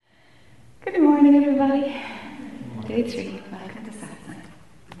Day 3, welcome to Satsang.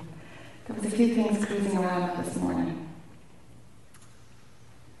 There was a few things cruising around this morning.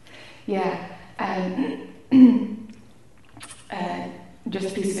 Yeah,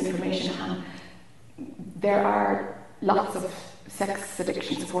 just a piece of information. There are lots of sex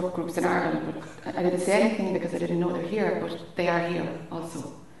addiction support groups in Ireland, but I didn't say anything because I didn't know they're here, but they are here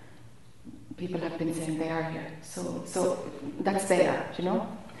also. People have been saying they are here, so that's there, you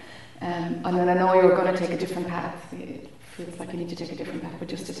know. And then I know you're going to take a different path. It feels like you need to take a different path, but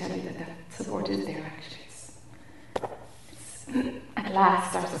just to tell you that support is there actually. It's, at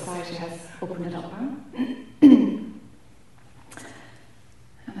last our society has opened it up. Huh? And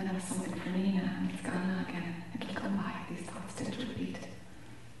then that was something for me now, and it's gone now again. It'll come back, these thoughts tend to repeat.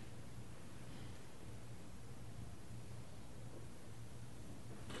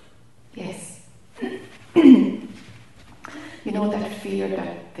 Yes. You know that fear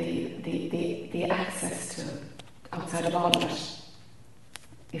that the access to outside of all of it,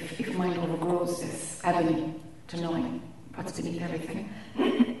 if mind overgrows this avenue to knowing what's beneath everything.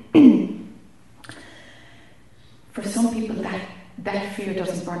 For some people that fear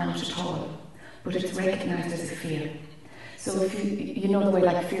doesn't burn out at all, but it's recognized as a fear. So if you know the way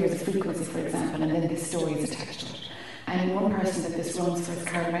like fear is a frequency, for example, and then this story is attached to it. And one person that this runs for is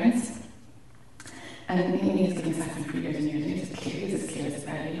Carl Reynolds. And he's given Satsang for years and years, and he's as clear as a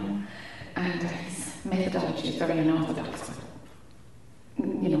bell, you know. And his methodology is very unorthodox,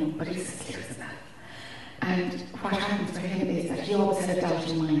 but he's as clear as a bell. And what happens for him is that he always had a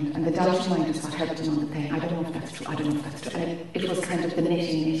doubting mind, and the doubting mind is what helped him on the thing. I don't know if that's true, I don't know if that's true. And it was kind of the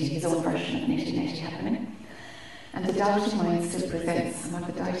nitty, his own version of nitty happening. And the doubting mind still presents, and what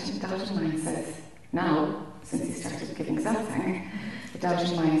the doubting mind says now, since he started giving Satsang, the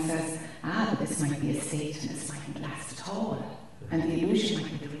doubting mind says, but this might be a state and this mightn't last at all. And the illusion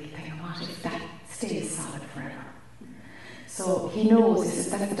might be the real thing. And what if that stays solid forever? So he knows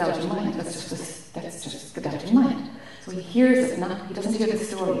that's the doubting mind, that's just the doubting mind. So he hears it, he doesn't hear the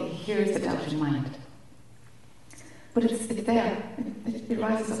story, he hears the doubting mind. But it's there, it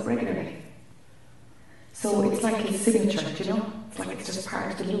rises up regularly. So it's like his signature, It's like it's just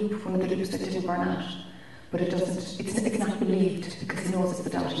part of the loop, one of the loops that didn't burn out. But it's not believed because he knows it's the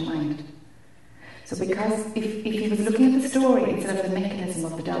doubting mind. So because if he was looking at the story instead of the mechanism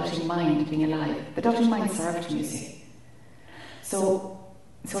of the doubting mind being alive, the doubting mind served him, you see. So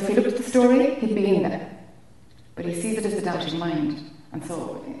if he looked at the story, he'd be in there. But he sees it as the doubting mind. And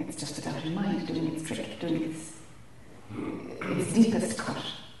so it's just the doubting mind doing its trick, doing its deepest cut,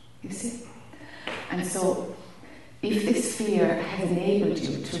 you see. And so if this fear has enabled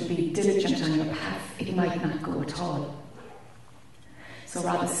you to be diligent on your path, it might not go at all. So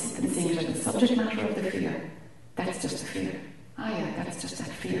rather than seeing it as the subject matter of the fear, that's just a fear. That's just that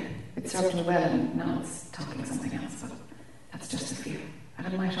fear. It served me well and now it's talking something else, but that's just a fear. And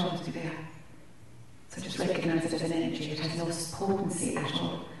it might always be there. So just recognize it as an energy. It has no potency at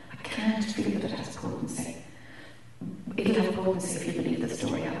all. I can't feel that it has potency. It'll have potency if you believe the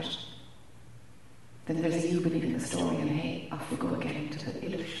story out. Then there's a you believing the story, and hey, off we go again into the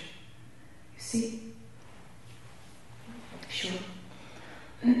illusion. You see? Sure.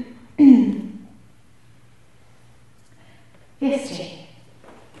 Yes, Jay.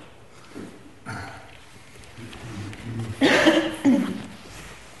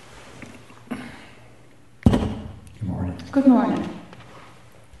 Good morning. Good morning.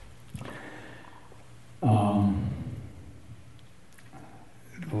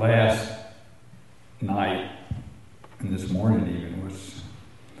 Last night and this morning even was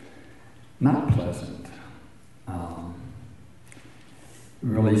not pleasant.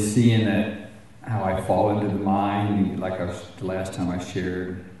 Really seeing that how I fall into the mind, like the last time I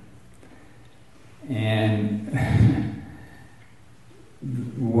shared. And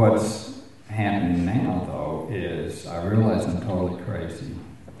what's happening now, though, is I realize I'm totally crazy,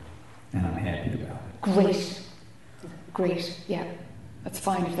 and I'm happy about it. Great, yeah. That's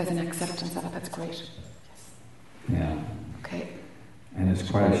fine if there's an acceptance of it, that's great. Yes. Yeah. Okay. And it's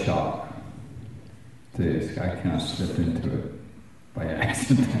quite a shock. I kind of slipped into it by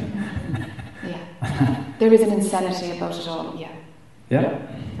accident. Yeah. There is an insanity about it all, yeah. Yeah.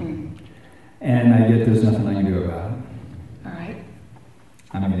 Mm. And I get there's nothing I can do about it. All right.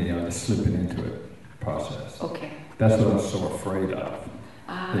 I mean, just slipping into it process. Okay. That's what I was so afraid of.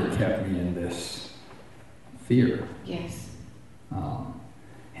 That kept me in this fear. Yes.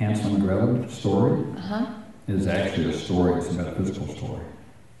 Hansel and Gretel story is actually a story, it's a metaphysical story.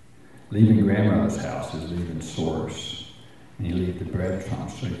 Leaving grandmother's house is leaving source, and you leave the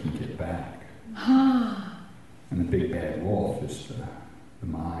breadcrumbs so you can get back. And the big bad wolf is the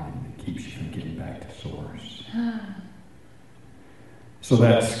mind that keeps you from getting back to source. So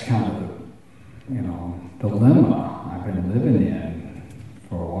that's kind of the, dilemma I've been living in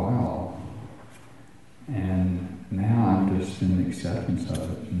for a while. And now I'm just in acceptance of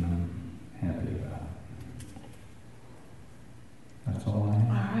it, and I'm happy about it. That's all I have.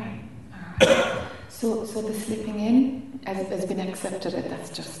 All right. So the slipping in has been accepted.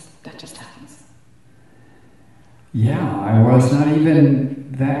 That just happens. Yeah, I was not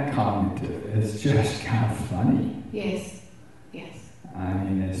even that cognitive. It's just kind of funny. Yes. I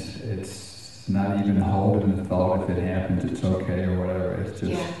mean, it's not even holding the thought. If it happens, it's okay or whatever.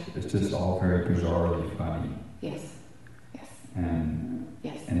 It's just all very bizarrely funny. Yes. And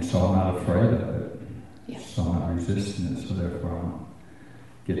so I'm not afraid of it. Yes. So I'm not resisting it. So therefore, I don't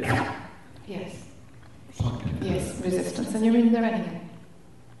get sucked into it. Resistance, and you're in there anyway.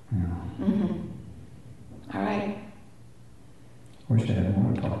 Yeah. Mm-hmm. All right. Wish I had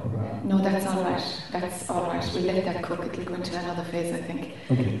more to talk about. No, that's all right. We let that cook. It'll go into another phase, I think.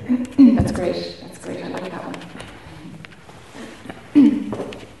 Okay. That's great. I like that one.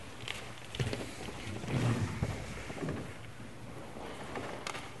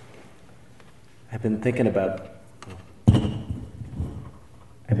 I've been thinking about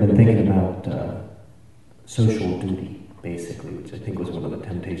social duty, basically, which I think was one of the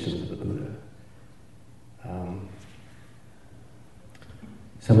temptations of the Buddha.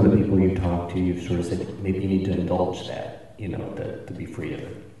 Some of the people you talk to, you've sort of said, maybe you need to indulge that, to be free of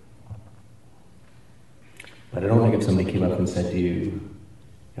it. But I don't think if somebody came up and said to you,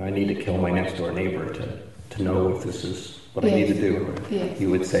 I need to kill my next door neighbor to know if this is what I need to do, you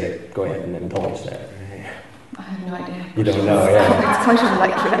would say, go ahead and indulge that. I have no idea. You don't know, yeah. It's quite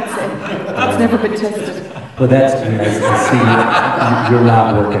unlikely, I'd say. It's never been tested. Well, that's nice to see. You're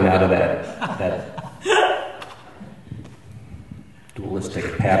not working out of that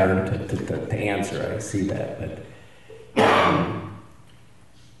dualistic pattern to answer. I see that, but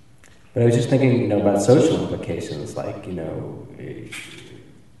I was just thinking, about social implications, like,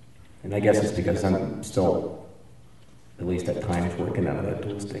 and I guess it's because I'm still, at least at times, working out of that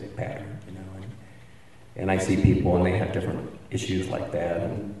dualistic pattern, and I see people and they have different issues like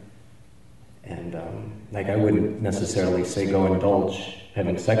that, and like I wouldn't necessarily say go indulge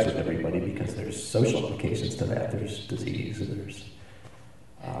having sex with everybody, because there's social implications to that. There's disease, and there's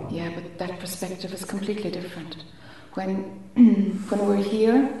but that perspective is completely different. When we're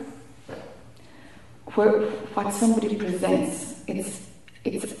here, what somebody presents,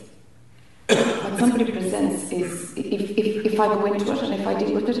 what somebody presents is, if I go into it and if I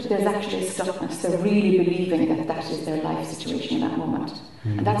deal with it, there's actually a stuckness. They're really believing that is their life situation in that moment.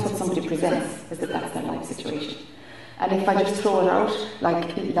 Mm-hmm. And that's what somebody presents, is that's their life situation. And if I just throw it out,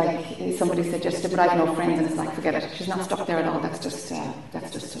 like somebody suggested, but I have no friends, and it's like, forget it, she's not stuck there at all, that's just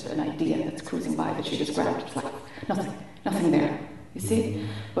an idea that's cruising by that she just grabbed. It's like, nothing there, you see? Mm-hmm.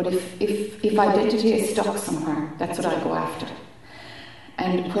 But if identity is stuck somewhere, that's what I go after.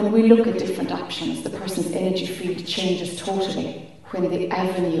 And when we look at different options, the person's energy field changes totally when the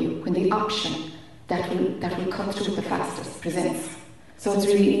option that will cut through the fastest presents. So it's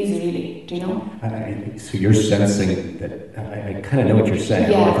really easy, really. Do you know? So you're sensing that, I kind of know what you're saying. I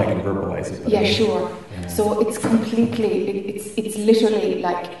don't know if I can verbalize it. But sure. Yeah. So it's it's literally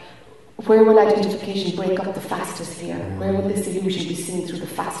like, where will identification break up the fastest here? Where will this illusion be seen through the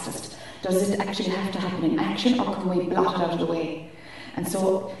fastest? Does it actually have to happen in action, or can we blot it out of the way? And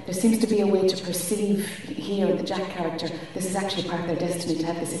so there seems to be a way to perceive here in the Jack character, this is actually part of their destiny to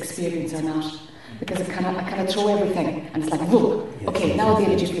have this experience or not. Because I kind of throw everything, and it's like, whoa, okay, now the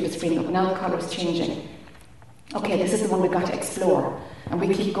energy field is freeing up, now the colour is changing. Okay, this is the one we've got to explore. And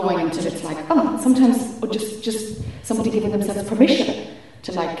we keep going until it's like, sometimes just somebody giving themselves permission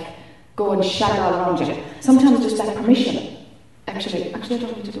to like go and shag all around you. Sometimes just that permission. Actually, I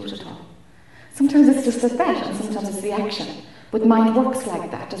don't need to do it at all. Sometimes it's just like that, and sometimes it's the action. But mind works like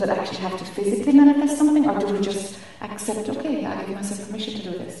that. Does it actually have to physically manifest something, or do we just accept, okay, I give myself permission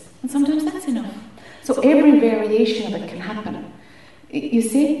to do this? And sometimes that's enough. So every variation of it can happen. You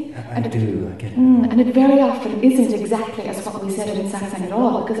see? I get it. And it very often isn't exactly as what we said in satsang at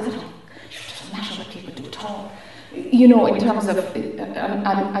all, because it doesn't matter what people do at all. In terms of,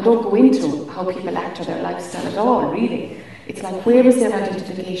 I don't go into how people act or their lifestyle at all, really. It's like, where is their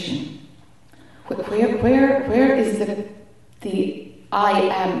identification? Where is the I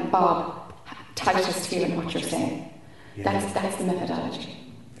am Bob tightest here in what you're saying? Yeah. That's the methodology.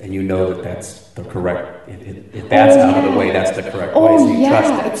 And you know that's the correct, if that's out of the way, that's the correct way, so you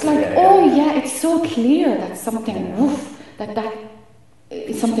trust it. It's like, it's so clear that something, that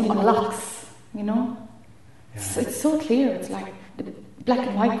something unlocks, Yeah. It's so clear, it's like, black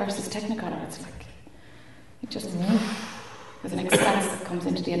and white versus Technicolor, it's like, it just, there's an expanse that comes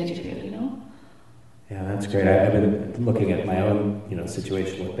into the energy field, you know? Yeah, that's great. I've been looking at my own,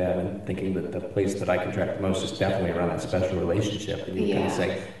 situation with that and thinking that the place that I contract the most is definitely around that special relationship. And you kind of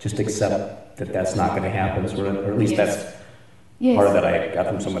say, just accept that that's not going to happen, sort of, or at least that's part of that I got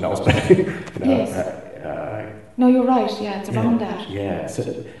from someone else. But, no, you're right. Yeah, it's around that. Yeah.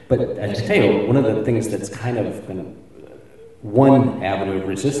 So, but I tell you, one of the things that's kind of been one avenue of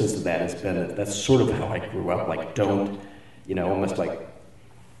resistance to that has been that's sort of how I grew up. Like, don't, almost like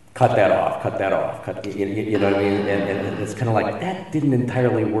cut that off. You know what I mean? And it's kind of like that didn't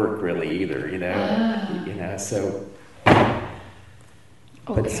entirely work really either. So.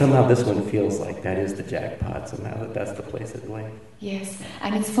 But somehow this one feels like that is the jackpot. Somehow that's the place it went. Yes,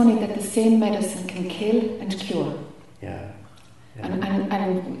 and it's funny that the same medicine can kill and cure. Yeah.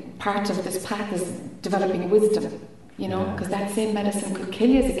 And part of this path is developing wisdom, because that same medicine could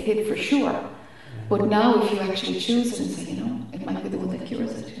kill you as a kid for sure. But now if you actually choose it and say, it might be the one that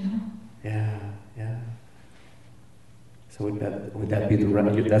cures it, Yeah. So would that be the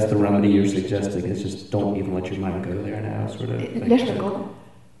remedy? That's the remedy you're suggesting, is just don't even let your mind go there now, sort of. Let her go.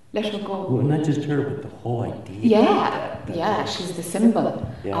 Let her go. Well, not just her, but the whole idea. Yeah, she's the symbol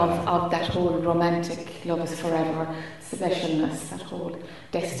of that whole romantic love is forever, specialness, that whole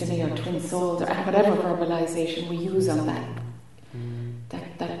destiny or twin souls, or whatever verbalization we use on that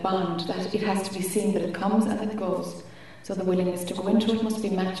bond, that it has to be seen that it comes and it goes. So the willingness to go into it must be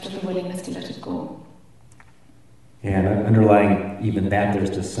matched with the willingness to let it go. Yeah, and underlying even that,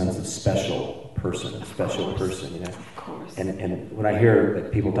 there's this sense of special person. Of course. And when I hear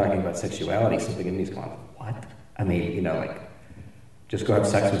people talking about sexuality, something in me's going, what? I mean, just go have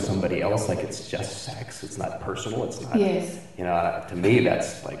sex with somebody else like it's just sex. It's not personal. It's not. Yes. To me,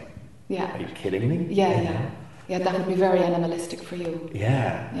 that's like, are you kidding me? Yeah, that would be very animalistic for you.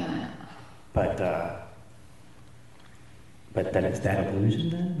 Yeah. But then is that illusion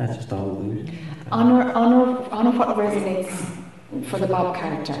then? That's just all illusion? Honor what resonates for the Bob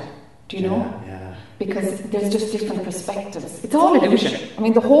character. Do you know? Yeah. Because there's just different perspectives. It's all illusion. I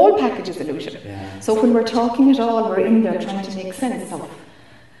mean, the whole package is illusion. Yeah. So when we're talking at all, we're in there trying to make sense of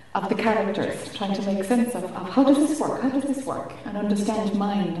the characters, trying to make sense of how does this work, and understand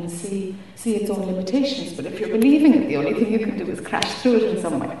mind and see its own limitations. But if you're believing it, the only thing you can do is crash through it in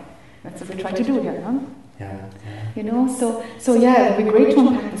some way. That's what we try to do here, huh? Yeah. So yeah, it'd be great to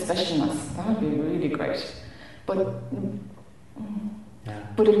unpack the specialness. That would be really great. But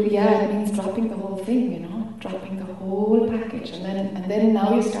it means dropping the whole thing, dropping the whole package, and then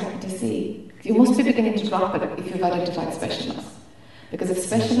now you're starting to see. You must be beginning to drop it if you've identified specialness, because if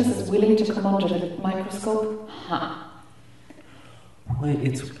specialness is willing to come under the microscope, Well,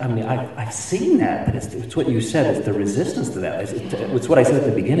 I've seen that, but it's what you said, it's the resistance to that. It's what I said at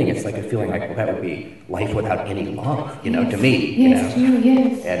the beginning, it's like a feeling like, well, that would be life without any love, to me. Yes, to you,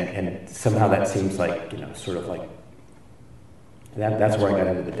 yes. And somehow that seems like, sort of like, that's where I got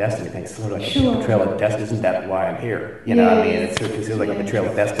into the destiny thing, sort of like a betrayal of destiny. Isn't that why I'm here? You know what I mean? It sort of feels like a betrayal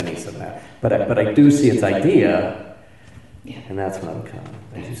of destiny somehow. But I do see its idea, and that's when I'm kind of,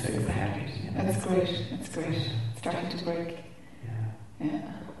 as you say, happy. That's great, It's starting to break.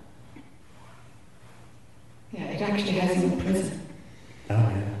 Yeah, it actually has you in prison.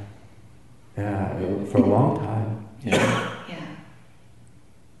 Oh, yeah, for a long time. Yeah.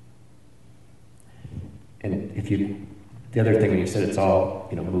 And the other thing when you said it's all,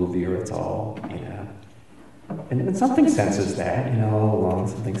 movie, or it's all, and something senses that, all along,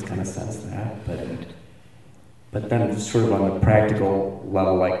 something's kind of sense that, but then it's sort of on the practical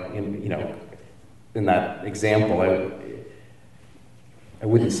level, like, in that example, I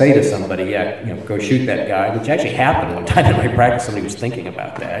wouldn't say to somebody, go shoot that guy, which actually happened one time in my practice. Somebody was thinking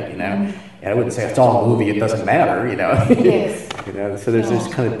about that, and I wouldn't say it's all a movie, it doesn't matter, Yes. So there's this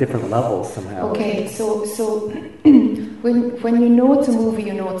kind of different levels somehow. Okay, so when you know it's a movie,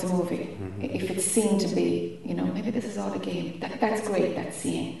 you know it's a movie. Mm-hmm. If it's seen to be, maybe this is all a game. That's great, that's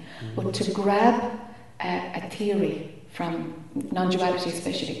seeing. Mm-hmm. But to grab a theory from non-duality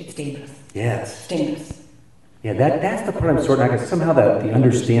especially, it's dangerous. Yes. It's dangerous. Yeah, that's the part I'm sorting out, because somehow the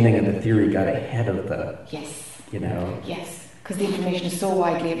understanding of the theory got ahead of the... Yes. Yes, because the information is so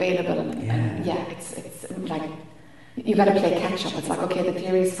widely available, and it's like, you got to play catch-up. It's like, okay, the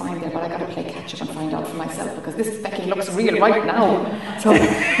theory is fine there, but I got to play catch-up and find out for myself, because this Becky looks real right now. So,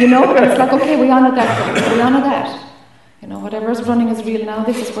 it's like, okay, we honor that. Whatever's running is real now,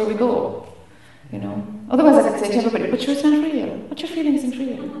 this is where we go. Otherwise I could say to everybody, but sure, it's not real. What you're feeling isn't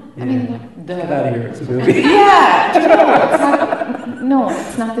real. Yeah. I mean, get out of here, it's a movie. No,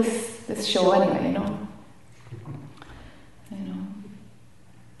 it's not this show anyway,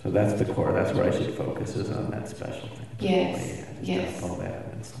 So that's the core. That's where I should focus, is on that special thing. Yes, yes. All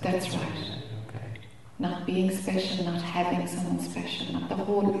that That's right. Okay. Not being special, not having someone special, not the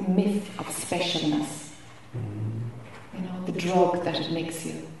whole myth of specialness. Mm-hmm. You know, the drug that it makes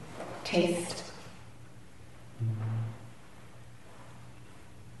you taste.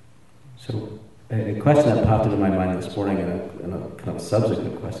 So a question that popped into my mind this morning, and a kind of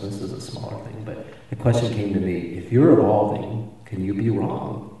subsequent question, this is a smaller thing, but the question came to me, if you're evolving, can you be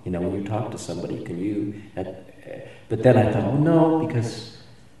wrong? You know, when you talk to somebody, can you... But then I thought, oh no, because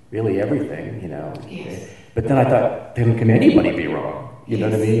really everything, you know. Yes. But then I thought, then can anybody be wrong? You know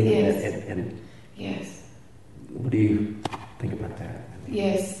what I mean? Yes. And Yes. what do you think about that?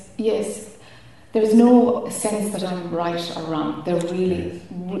 Yes, yes. There's no sense that I'm right or wrong. There really,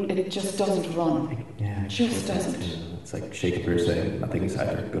 it just doesn't run. Yeah, it just doesn't. It's like Shakespeare saying, nothing is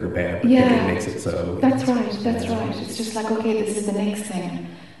either good or bad, but Yeah. thinking makes it so. That's right, that's right. It's just like, okay, this is the next thing.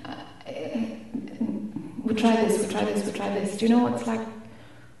 We try this, we try this, we try this. Do you know, it's like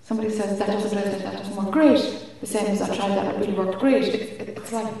somebody says, that doesn't resonate, that doesn't work. Great. The same as I tried that, it really worked great.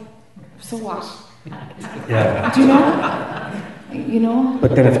 It's like, so what? Yeah. Do you know? You know?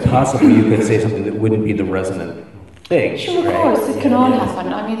 But then it's possible you could say something that wouldn't be the resonant thing. Sure, of right? course, it can all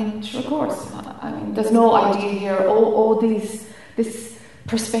happen. I mean, sure, of course. I mean, there's no idea here, this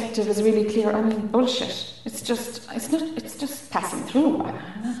perspective is really clear. I mean, bullshit. It's just passing through.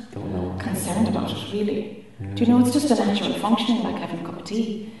 I'm not concerned about it, really. Yeah. Do you know, it's just a natural functioning, like having a cup of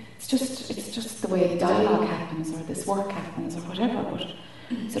tea. It's just the way dialogue happens, or this work happens, or whatever. But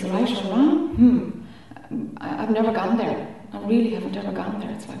is it right or wrong? I've never gone there. I really haven't ever gone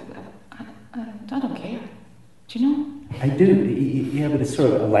there. It's like, I don't care. Do you know? I do, yeah, but it's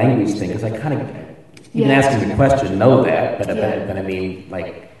sort of a language thing, because I kind of, even asking the question, know that, but I mean,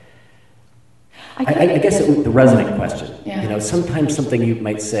 like, I guess the resonant question. Yeah. You know, sometimes something you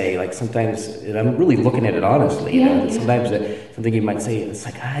might say, like sometimes, and I'm really looking at it honestly, you know, sometimes something you might say, it's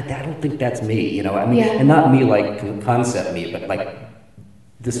like, I don't think that's me, you know, I mean, and not me like concept me, but like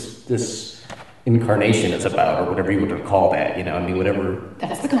this incarnation is about, or whatever you would call that, you know, I mean, whatever.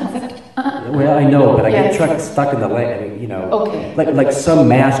 That's the concept. Well, I know, but I get stuck in the I mean, you know, like some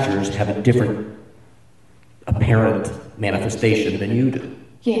masters have a different apparent manifestation than you do.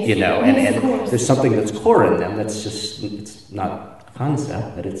 Yes. You know, and there's something that's core in them that's just, it's not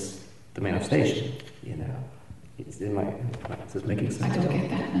concept, but it's the manifestation, you know. Is this making sense? I don't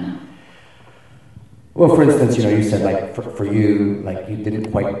get that now. Well, for instance, you know, you said like for you, like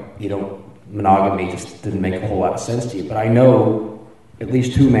monogamy just didn't make a whole lot of sense to you, but I know at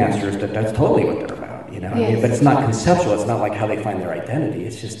least two masters that's totally what they're about, you know. Yes. I mean, but it's not conceptual, it's not like how they find their identity,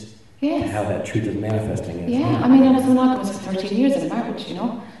 it's just Yes. how that truth is manifesting. Yeah, I mean, I was monogamous for 13 years in a marriage, you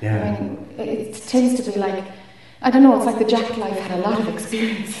know. Yeah. I mean, it tends to be like, I don't know, it's like the Jack life had a lot of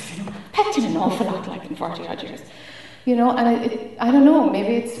experiences, you know, packed in an awful lot, like in 40 odd years. You know, and I don't know,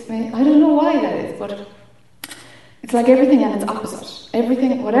 I don't know why that is, but it's like everything and its opposite.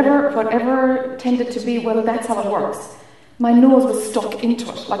 Everything, whatever tended to be, well, that's how it works. My nose was stuck into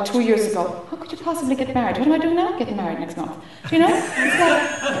it, like 2 years ago. How could you possibly get married? What am I doing now? Getting married next month. Do you know? It's like,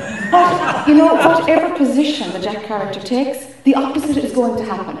 whatever position the Jack character takes, the opposite is going to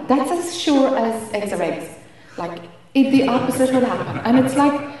happen. That's as sure as eggs are eggs. Like, the opposite will happen. And it's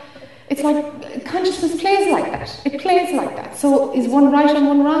like consciousness plays like that. It plays like that. So is one right and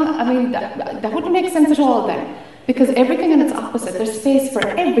one wrong? I mean, that wouldn't make sense at all then. Because everything in its opposite, there's space for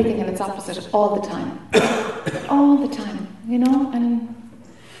everything in its opposite all the time. All the time, you know? And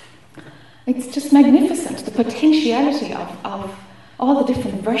it's just magnificent, the potentiality of all the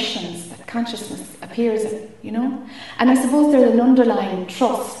different versions that consciousness appears in, you know? And I suppose there's an underlying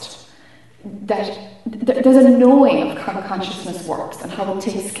trust that there's a knowing of how consciousness works and how it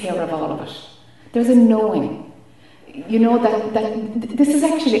takes care of all of it. There's a knowing. You know, that this is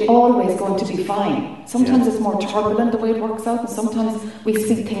actually always going to be fine. Sometimes it's more turbulent the way it works out, and sometimes we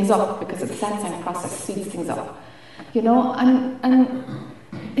speed things up because the satsang process speeds things up. You know, and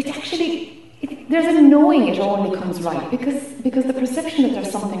it actually, there's a knowing it only comes right, because the perception that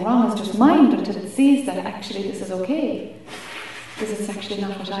there's something wrong is just mind until it sees that actually this is okay. This is actually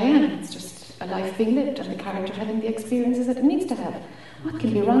not what I am. It's just a life being lived, and the character having the experiences that it needs to have. What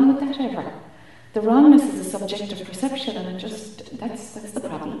can be wrong with that ever? The wrongness is a subjective perception, and that's the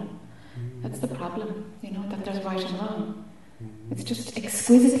problem. That's the problem, you know, that there's right and wrong. It's just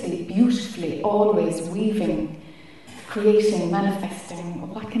exquisitely, beautifully, always weaving, creating,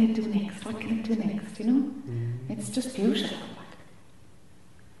 manifesting. What can it do next? What can it do next, you know? It's just beautiful.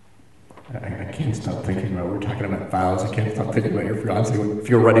 I can't can't stop thinking about, we're talking about vows, I can't stop thinking about your fiance. If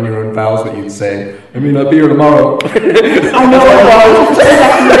you're writing your own vows, what you'd say, I may not be here tomorrow. I know it was. Say that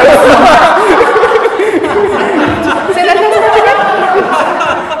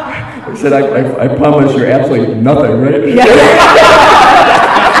I said, I promise you're absolutely nothing, right? Yeah.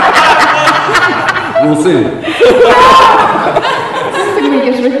 We'll see. When we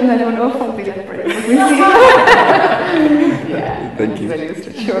get written, I don't know if I'll be that brave. We'll see. Yeah. Thank you. Very used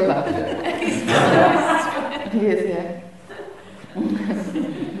to sure love. He is, yeah.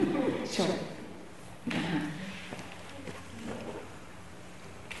 Sure.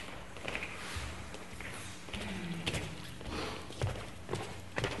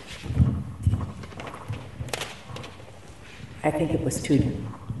 I think it was to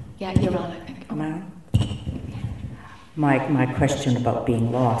Yeah, you're on, I think. my question about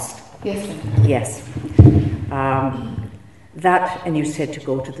being lost. Yes, sir. Yes. That, and you said to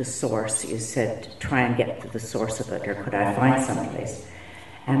go to the source. You said try and get to the source of it, or could I find someplace?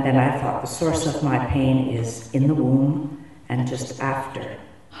 And then I thought the source of my pain is in the womb and just after.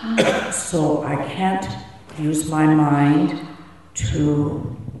 So I can't use my mind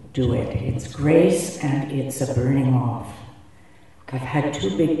to do it. It's grace and it's a burning off. I've had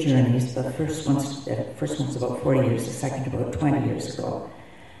two big journeys. The first one's about 40 years, the second about 20 years ago.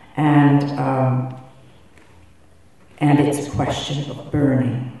 And it's a question of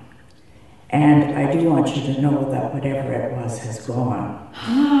burning. And I do want you to know that whatever it was has gone.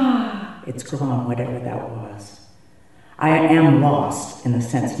 It's gone, whatever that was. I am lost in the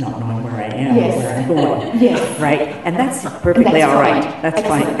sense not knowing where I am, Yes. where I'm going. Yes. Right? And that's perfectly That's all right. fine. That's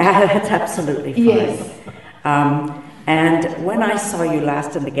fine. That's absolutely fine. Yes. And when I saw you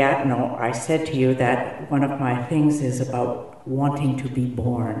last in the Gatineau, I said to you that one of my things is about wanting to be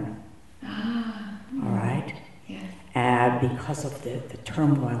born. All right? Yes. Because of the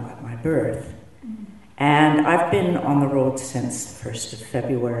turmoil at my birth. And I've been on the road since the 1st of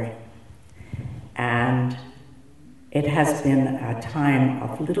February. And it has been a time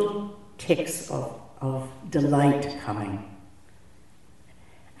of little ticks of delight coming.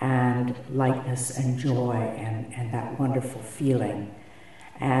 And lightness and joy and that wonderful feeling.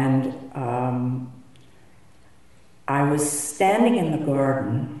 And I was standing in the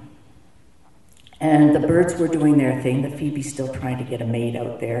garden, and the birds were doing their thing. The Phoebe's still trying to get a mate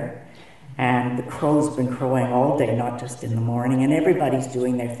out there. And the crow's been crowing all day, not just in the morning. And everybody's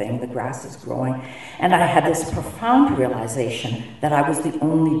doing their thing. The grass is growing. And I had this profound realization that I was the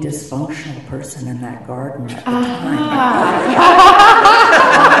only dysfunctional person in that garden at the time.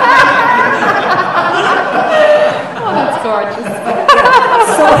 Oh, that's gorgeous.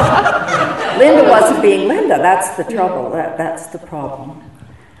 So Linda wasn't being Linda. That's the trouble. That's the problem.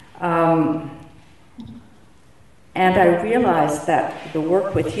 And I realized that the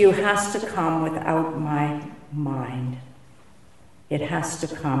work with you has to come without my mind. It has to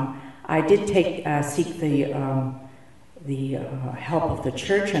come. I did seek the help of the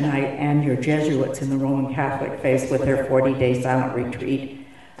church and your Jesuits in the Roman Catholic faith with their 40-day silent retreat,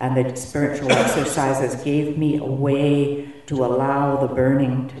 and the spiritual exercises gave me a way to allow the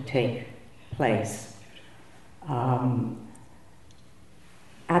burning to take place.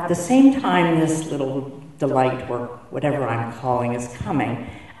 At the same time, this little delight, or whatever I'm calling, is coming,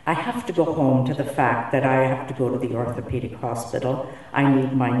 I have to go home to the fact that I have to go to the orthopedic hospital. I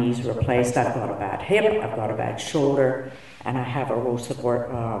need my knees replaced. I've got a bad hip, I've got a bad shoulder, and I have erosive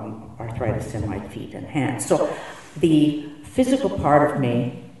arthritis in my feet and hands. So the physical part of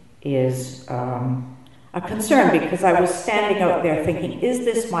me is a concern, because I was standing out there thinking, is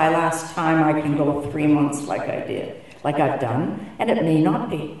this my last time I can go 3 months like I did, like I've done? And it may not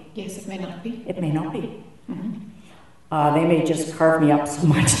be. Yes, it may not be. It may not be. Mm-hmm. They may just carve me up so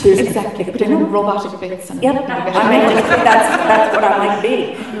much. Exactly. Put in robotic bits. And Yep. I may just, that's what I might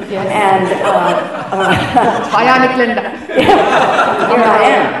be. Yes. And Bionic Linda. here I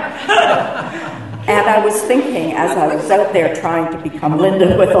am. And I was thinking, as I was out there trying to become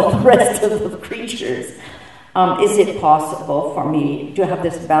Linda with all the rest of the creatures, is it possible for me to have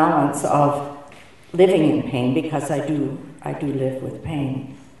this balance of living in pain, because I do live with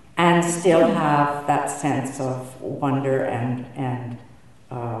pain, and still have that sense of wonder and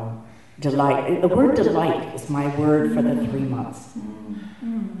delight. The word delight is my word for the 3 months.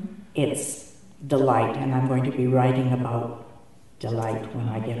 It's delight, and I'm going to be writing about delight when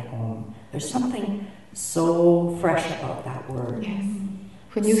I get home. There's something so fresh about that word. Yes.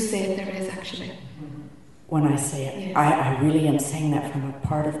 When you say it, there is actually. When I say it, Yes. I really am saying that from a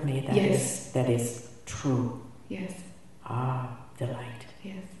part of me that Yes. is true. Yes. Delight.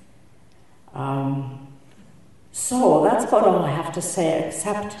 Yes. So that's about all I have to say,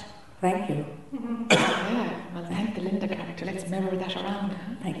 except Thank you. Yeah, well, thank the Linda character. Let's mirror that around.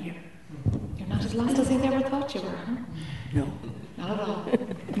 Huh? Thank you. You're not as lost as I ever thought you were, huh? No. Not at all.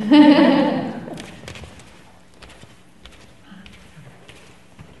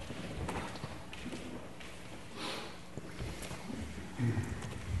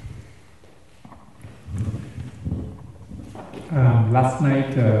 Last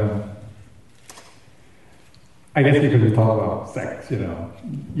night, I guess because we talked about sex,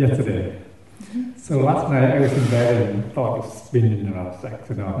 yesterday. Mm-hmm. So last night I was in bed and thought of spinning around sex,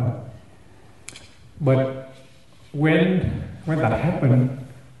 But when that happened,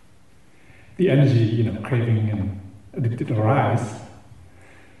 the energy, craving and addicted arose,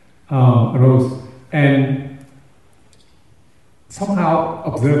 and somehow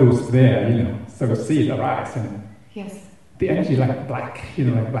observer was there, so see it arise, and Yes. the energy like black,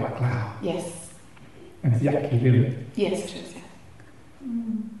 like black cloud, Yes. and it's yucky, really. Yes, it is, yeah.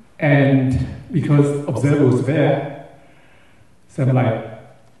 And because observer was there, so I'm like,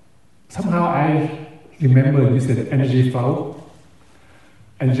 somehow I remember you said energy flow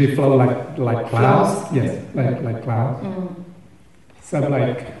like clouds, Flows. yes, like clouds. Mm. So I'm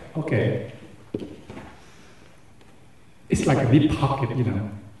like, okay, it's like a deep pocket,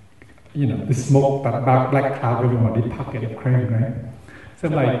 the smoke, that black cloud going on a deep pocket of craving, right? So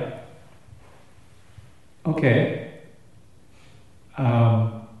I'm like, okay,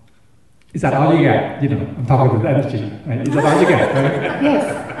 is that all you got? I'm talking with energy, right? Is that all you got, right? Yes.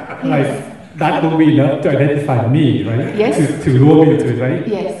 Like, that will be enough to identify me, right? Yes. To lure me to it, right?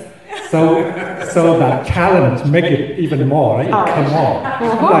 Yes. So that challenge make it even more, right? All right. Come on.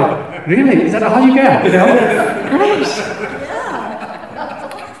 Uh-huh. Like, really? Is that all you got? Right.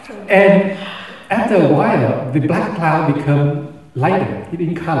 And after a while, the black cloud become lighter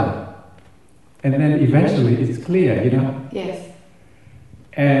in color. And then eventually it's clear, Yes.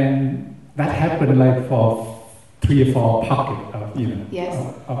 And that happened like for 3 or 4 pockets of, Yes.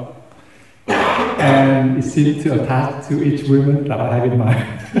 and it seemed to attach to each woman that I have in mind.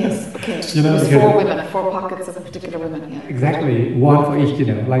 Yes, okay. You know, It was because- 4 women, 4 pockets of a particular woman, yeah. Exactly, one for each,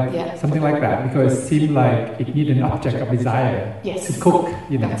 like Yeah. something like that, because it seemed like it needed an object of desire Yes. to cook,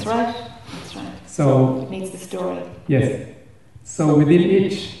 That's right. That's right. So, It needs the story. yes. So within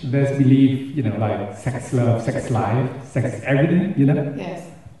each, there's belief, like sex love, sex life, sex everything, Yes.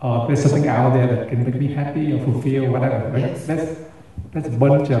 or there's something out there that can make me happy or fulfill, whatever, right? Yes. That's a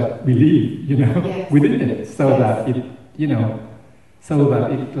bunch of belief, Yes. within it, so Yes. that it, so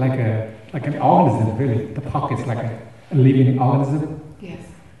that it like an organism, really. The pocket's like a living organism, Yes.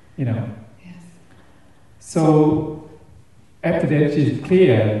 Yes. So, after the energy is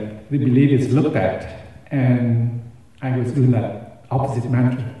clear, the belief is looked at, and I was doing that opposite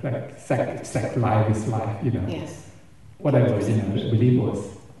mantra, like sex, life is life, yes. whatever, the belief was.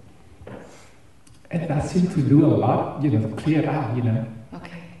 And that seemed to do a lot, to clear it out,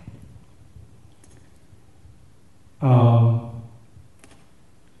 Okay.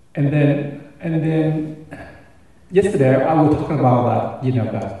 And then yesterday I was talking about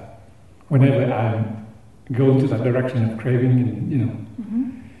that, that whenever I'm going to that direction of craving, and Mm-hmm.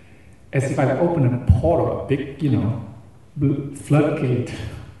 as if I open a portal, a big, floodgate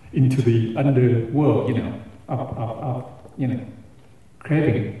into the underworld, of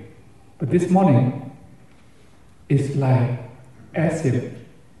craving. But this morning, it's like as if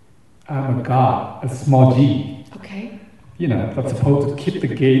I'm a god, a small g, Okay. that's supposed to keep the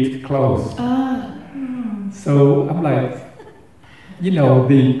gate closed. Ah. So I'm like,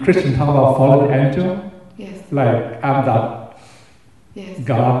 the Christian talk about fallen angel, Yes. like I'm that Yes.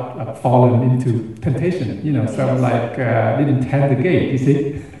 God fallen into temptation, so I'm like, didn't tend the gate, you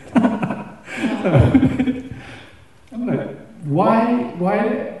see? I'm like, why,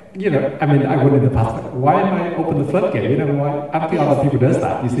 I mean, I went in the past, like, why am I open the floodgate, why, I think other people does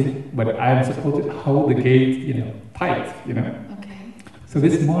that, you see? But I'm supposed to hold the gate, tight, Okay. So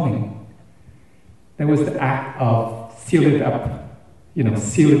this morning, there was the act of seal it up,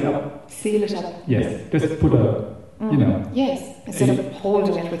 seal it up, Seal it up. yes, just put a, Yes. Instead of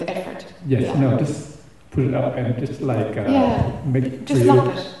holding it with effort. yes, Yeah. no, just put it up and just like Yeah. make Just drill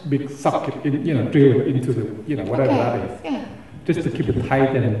lock it. big socket in, drill it into the, whatever Okay. that is, Yeah. just to keep it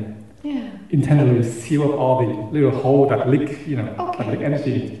tight and Yeah. intentionally seal up all the little hole that leak, that Okay. leak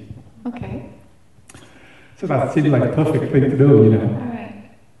energy. Okay. So that seemed like a perfect thing to do, All right.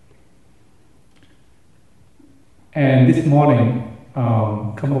 And this morning,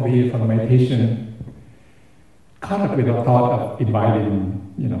 come over here for the meditation, caught up with the thought of inviting,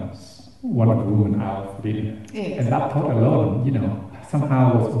 one of the women out for dinner. Yes. And that thought alone,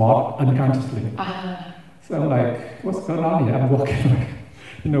 somehow was bought unconsciously. Ah. So I'm like, what's going on here? I'm walking like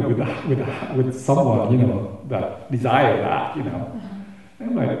with someone, that desire that,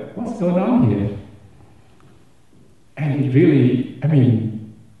 I'm like, what's going on here? And it really,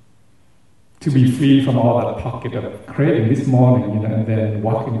 to be free from all that pocket of craving this morning, and then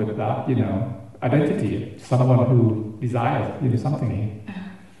walking with that, identity, someone who desires, something here.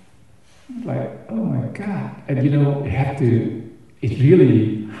 Like, oh my God. And it's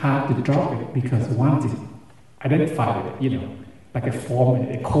really hard to drop it because once you identify it, like a form,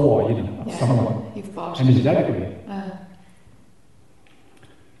 a core, of someone. You've bought energetically.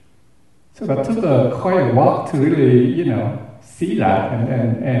 So that took quite a walk to really, see that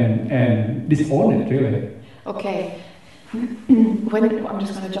and disown it, really. Okay. I'm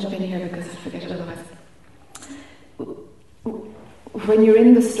just going to jump in here because I'll forget it otherwise. When you're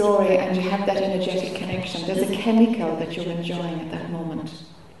in the story and you have that energetic connection, there's a chemical that you're enjoying at that moment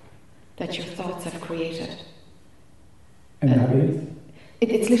that your thoughts have created. And that is?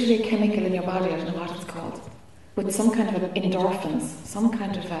 It's literally a chemical in your body, I don't know what it's called, with some kind of endorphins, some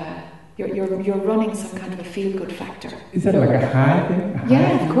kind of you're running some kind of a feel-good factor. Is that like a high thing?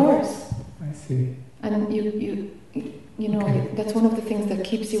 Yeah, of course. I see. And that's one of the things that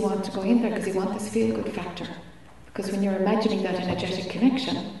keeps you want to go in there, because you want this feel-good factor. Because when you're imagining that energetic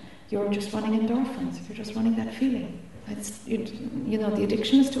connection, you're just running endorphins. You're just running that feeling. The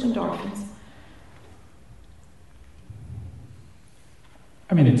addiction is to endorphins.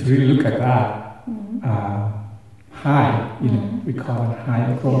 To really look at that high, we call it high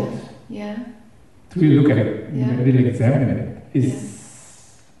approach. Yeah. To really look at it, really examine it,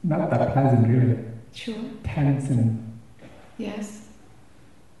 is not that pleasant, really. Sure. Tense and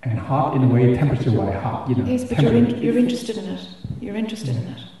and hot in a way, temperature-wise hot. Yes, but you're interested in it. You're interested in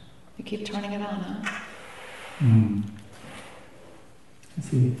it. You keep turning it on, huh? I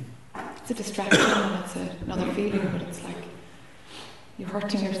see. It's a distraction and it's another feeling, but it's like you're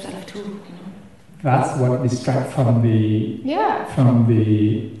hurting yourself too, That's what distracts from the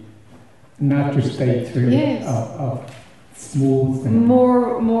natural state, really, of smooth. And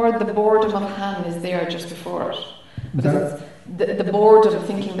more the boredom of Han is there just before it. Because the boredom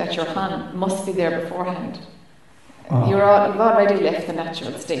thinking that your Han must be there beforehand. You've already left the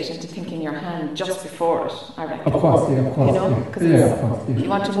natural state into thinking your Han just before it, I reckon. Of course. Because you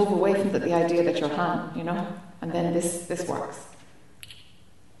want to move away from the idea that you're Han, and then this works.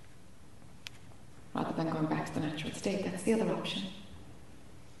 Rather than going back to the natural state, that's the other option.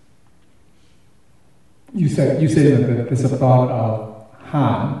 You said that there's a thought of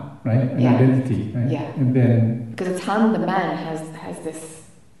Han, right? An identity, right? Yeah. And then because it's Han, the man, has this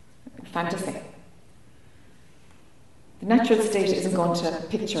fantasy. The natural state isn't going to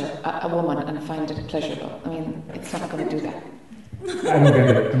picture a woman and find it pleasurable. It's not going to do that. I don't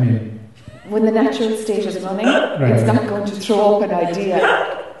get it. When the natural state is running, it's not going to throw up an idea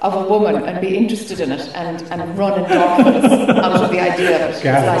of a woman and be interested in it and run endorphins out of the idea of it.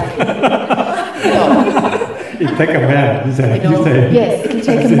 It take a man, you say. Yes, it'll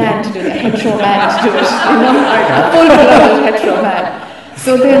take a man to do it, a hetero man to do it, a full-blooded hetero man.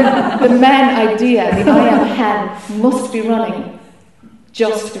 So then the man idea, the I am Han, must be running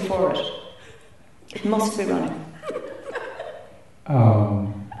just before it. It must be running.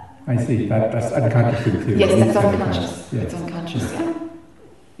 I see. That's unconscious too. Yes, that's unconscious. It's unconscious,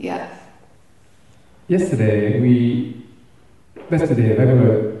 yeah. Yesterday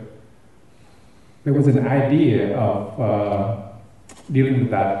there was an idea of dealing with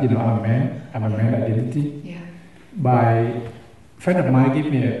that. I'm a man identity. Yeah. By a friend of mine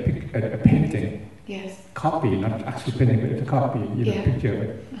gave me a painting. Yes. Copy, not actual painting, but it's a copy. Picture of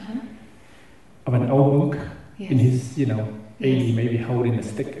it. Of an old monk in his 80, maybe holding a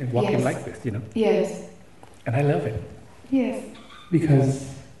stick and walking like this. Yes. And I love it. Yes. Because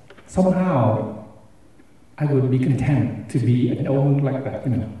somehow I would be content to be an old like that,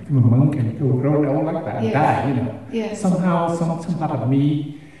 become a monk and grow old like that and die, Yes. Somehow, some part of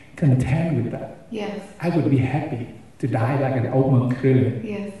me content with that. Yes. I would be happy to die like an old monk, really.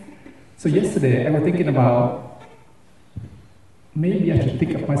 Yes. So yesterday I was thinking about maybe I should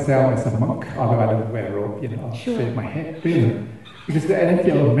think of myself as a monk, although I don't wear a robe, shave my head, really. Because the identity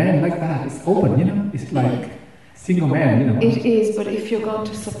of a man like that is open, it's like single man, It is, but if you're going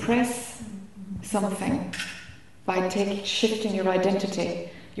to suppress something by shifting your identity,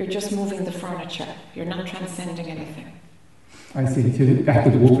 you're just moving the furniture. You're not transcending anything. I see. So you have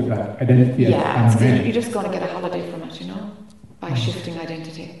to work with that identity. You're just going to get a holiday from it, by shifting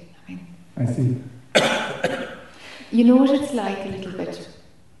identity. I see. You know what it's like a little bit?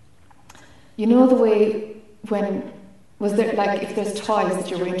 You know the way if there's toys that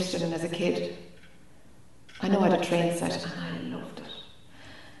you were interested in as a kid? I know I had a train set and I loved it.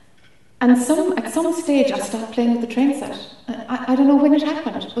 And at some stage, I stopped playing with the train set. I don't know when it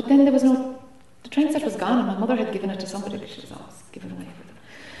happened, but then the train set was gone, and my mother had given it to somebody because she was always giving away with it.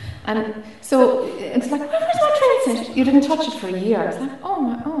 And so it's like, where's my train set? You didn't touch it for a year. It's like,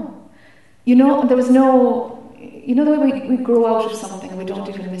 oh. You know, there was no, you know the way we grow out of something and we don't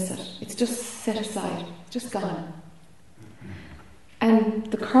even miss it. It's just set aside, just gone. And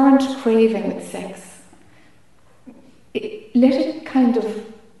the current craving with sex, let it kind of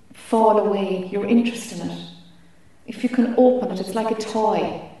fall away, your interest in it. If you can open it, it's like a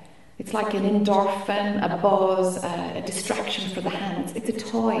toy. It's like an endorphin, a buzz, a distraction for the hands. It's a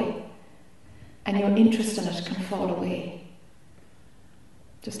toy. And your interest in it can fall away.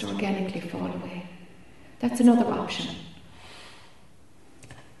 Just organically fall away. That's another option.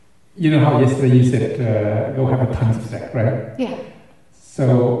 You know how yesterday you said, go have a tons of sex, right? Yeah.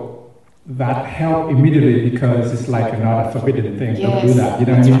 So that helped immediately because it's like not a forbidden thing. Yes, don't do that. You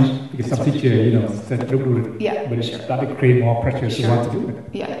know what I mean? right. Because some teacher, said don't do it. Yeah, but sure. that would create more pressure to Sure. want to do it.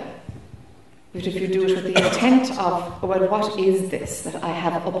 Yeah. But if you do it with the intent of, well, what is this that I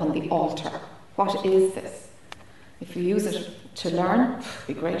have up on the altar? What is this? If you use it to learn, it'd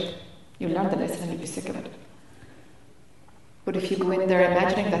be great. You learn the lesson and you'd be sick of it. But if you go in there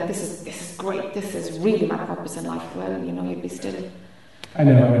imagining that this is great, this is really my purpose in life, well, you'd be still. I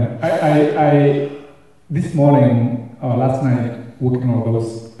know. I this morning or last night, working on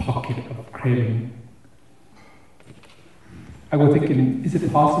those pockets of craving, I was thinking, is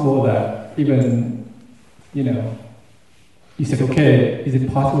it possible that even, you said, okay, is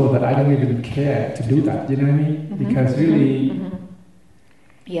it possible that I don't even care to do that? You know what I mean? Mm-hmm. Because really... Mm-hmm.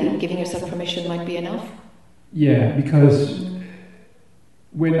 Yeah, giving yourself permission might be enough. Yeah, because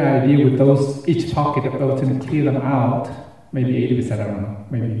when I deal with those, each pocket of those and clear them out, maybe 80%, I don't know,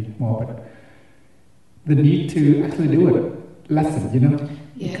 maybe more, but the need to actually do it lessen,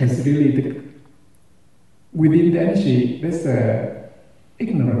 Yes. Because really within the energy, there's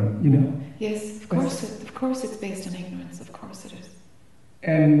ignorance, Yes, of course it's based on ignorance, of course it is.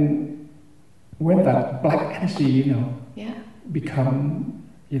 And when that black energy, Yeah. become,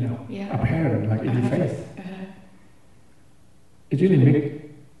 Yeah. apparent, like in your face, Uh-huh. it really makes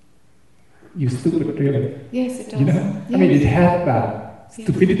you stupid, really. Yes, it does. Yes. I mean, it has that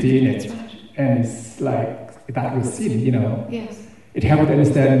stupidity in it, That's right. and it's like that was sin, Yes. It helps to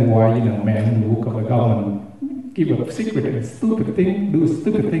understand why, man who work of the government give a secret and stupid thing, do a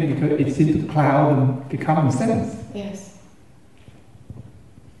stupid thing because it seems to cloud and the common sense. Yes.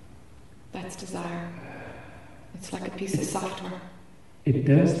 That's desire. It's like a piece of software. It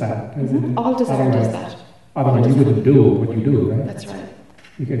does that, doesn't it? All desire does that. Otherwise you wouldn't do what you do, right? That's right.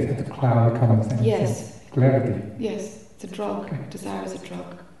 Because it has to cloud the common sense. Yes. Clarity. Yes, it's a drug. Okay. Desire is a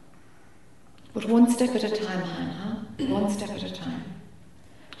drug. But one step at a time, Han, huh? One step at a time.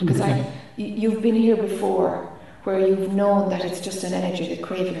 Because you've been here before where you've known that it's just an energy, the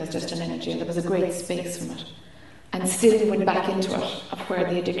craving is just an energy, and there was a great space from it. And still you went back into it, of where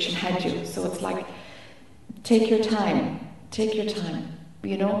the addiction had you. So it's like, take your time.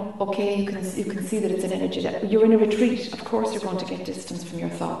 Okay, you can see that it's an energy, that you're in a retreat. Of course you're going to get distance from your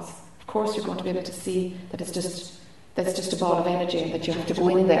thoughts. Of course you're going to be able to see that that's just a ball of energy and that you have to go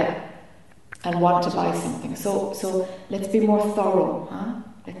in there and want to buy something. So let's be more thorough, huh?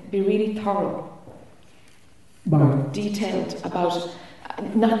 Let's be really thorough. Detailed about,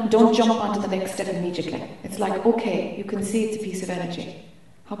 don't jump onto the next step immediately. It's like, okay, you can see it's a piece of energy.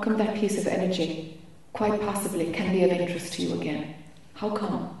 How come that piece of energy quite possibly can be of interest to you again? How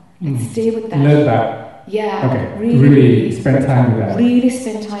come? Let's stay with that. Learn that. Yeah. Okay. Really spend time with that. Really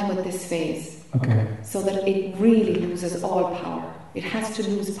spend time with this phase. Okay. So that it really loses all power. It has to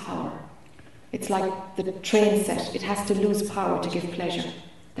lose power. It's like the train set. It has to lose power to give pleasure.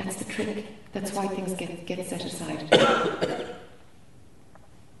 That's the trick. That's why things get set aside.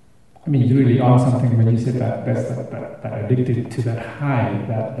 I mean, you're really on something when you said that addicted to that high,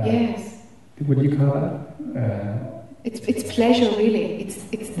 that yes. What do you call that? It's pleasure, really.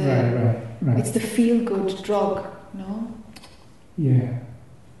 It's the right. It's the feel good drug, no? Yeah.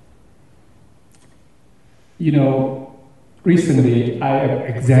 Recently I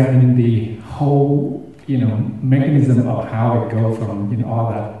examined the whole, mechanism of how it goes from, all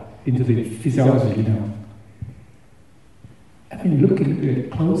that into the physiology, I mean, looking at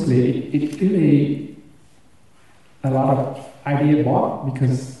it closely, it really a lot of idea bought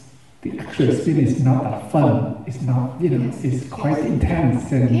because the actual experience is not that fun. It's not, Yes. it's quite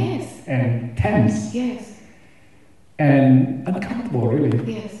intense and Yes. and tense Yes. and uncomfortable,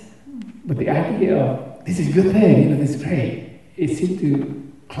 really. Yes. But the idea of this is a good thing, this is great, it seemed to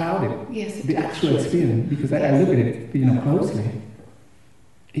cloud it. Yes. The actual experience, because I look at it, closely,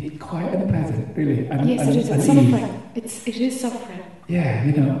 it's quite unpleasant, really. Yes, it is. It's suffering. It is suffering. Yeah,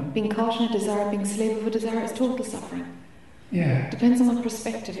 you know. Being caught in a desire, being slave of a desire is total suffering. Yeah. Depends on what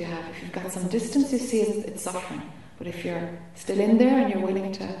perspective you have. If you've got some distance, you see it's suffering. But if you're still in there and you're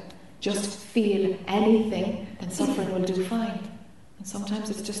willing to just feel anything, then suffering will do fine. And sometimes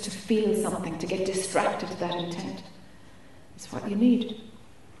it's just to feel something, to get distracted to that intent. It's what you need.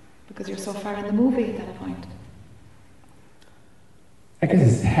 Because you're so far in the movie at that point. I guess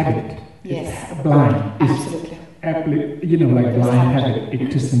it's habit. Yes. It's blind. Absolutely. You know, like blind habit.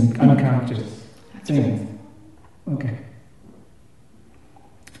 It's just an unconscious thing. Okay.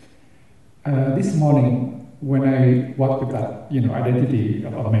 This morning, when I walked with that, you know, identity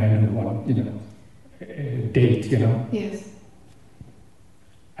of a man who won, you know, a date, you know. Yes.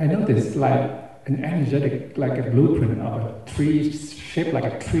 I noticed like an energetic, like a blueprint of a tree shaped like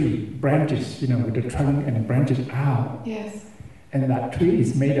a tree, branches, you know, with the trunk and branches out. Yes. And that tree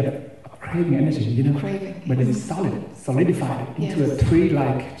is made of craving energy, you know, craving, but it's solidified into a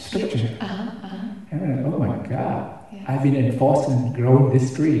tree-like structure. And oh my God, I've been enforcing growing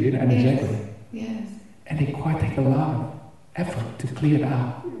this tree, you know, energetically. Yes. And it quite takes a lot of effort to clear it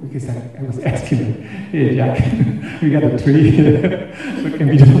out, because I was asking him, hey Jack, we got a tree here, what can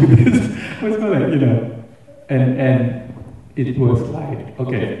we do with this? What's going on, you know? And it was like,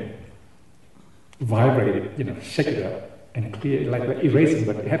 okay, vibrate it, you know, shake it up and clear it, like erasing,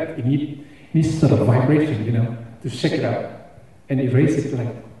 but it needs sort of vibration, you know, to shake it up and erase it,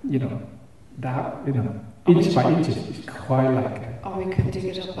 like, you know, that, you know, inch by inch. It's quite like or we could dig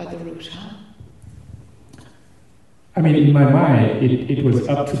it up by the root, huh? I mean, in my mind, it was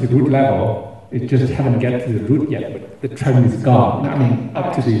up to the root level. It just haven't get to the root yet, but the trunk is gone. I mean,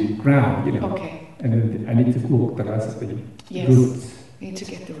 up to the ground, you know. Okay. And then I need to work the rest of the Yes. roots. You need to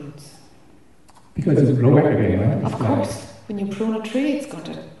get the roots. Because it will grow back again, right? Of course. When you prune a tree, it's going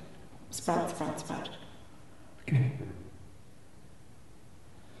to sprout. Okay.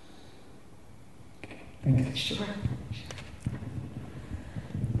 Thank you. Sure.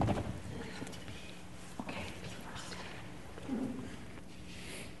 Okay.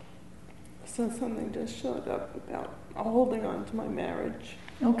 So something just showed up about holding on to my marriage.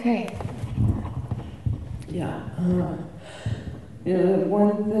 Okay. Yeah.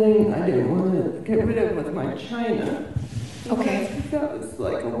 One thing I didn't want to get rid of was my china. Okay. That was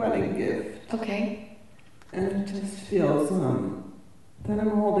like a wedding gift. Okay. And it just feels that I'm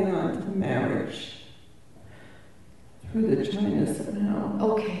holding on to the marriage through the china somehow.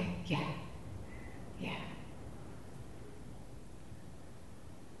 Okay. Yeah.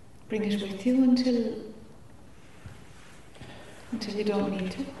 Bring it with you until you don't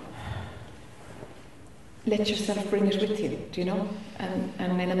need to. Let yourself bring it with you, do you know?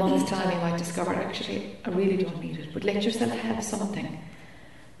 And in a month's time you might discover, actually, I really don't need it. But let yourself have something.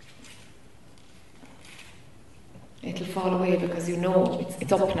 It'll fall away because you know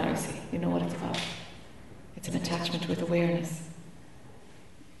it's up now, see. You know what it's about. It's an attachment with awareness.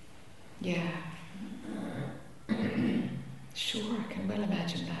 Yeah. Sure, I can well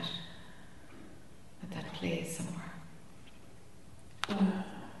imagine that plays somewhere.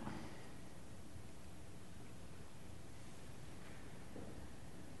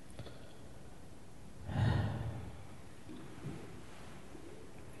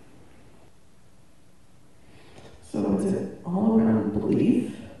 So is it all around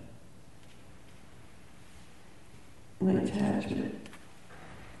belief? My attachment.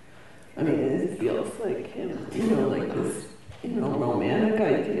 I mean, it feels like him, like this, romantic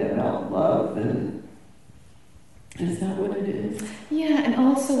idea about love, and is that what it is? Yeah, and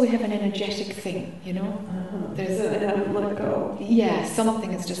also we have an energetic thing, you know? There's I haven't let go. Yeah,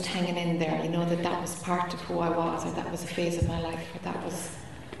 something is just hanging in there, you know, that was part of who I was, or that was a phase of my life, or that was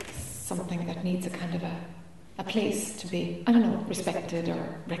something that needs a kind of a place to be, I don't know, respected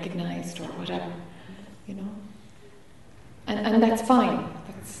or recognized or whatever, you know? And that's fine.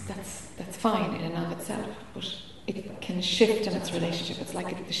 That's fine in and of itself, but it can shift in its relationship. It's like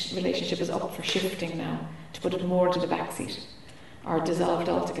the relationship is up for shifting now, to put it more to the back seat, or dissolved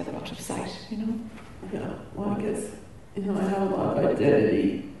altogether out of sight, you know? Yeah, well, I guess, I have a lot of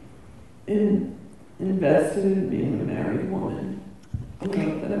identity invested in being a married woman.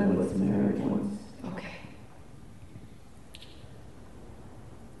 Okay. That I was married once. Okay.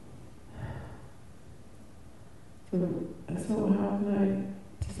 So how can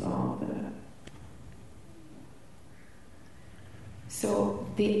I dissolve that? So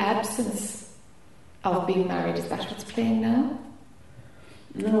the absence of being married, is that what's playing now?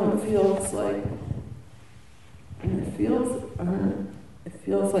 No, it feels like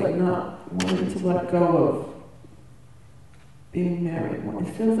like not wanting to let go being married.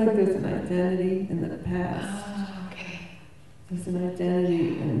 It feels like there's an identity in the past. Ah, okay. There's an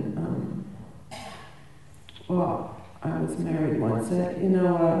identity in, well, I was married once,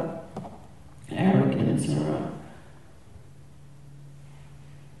 arrogance or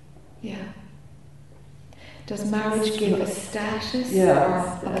Yeah. Does marriage give a status?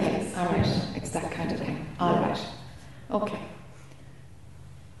 Yes, Or, okay, yes, all right. yeah. It's that kind of thing. All right. Okay.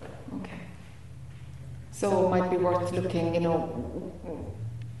 Okay. So it might be worth looking,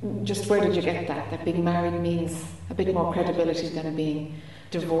 just where did you get that? That being married means a bit more credibility than being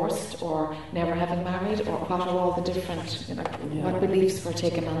divorced or never having married, or what are all the different, what beliefs were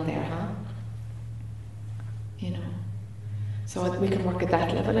taken on there, huh? So we can work at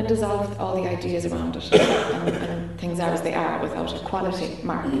that level and dissolve all the ideas around it, and things are as they are without a quality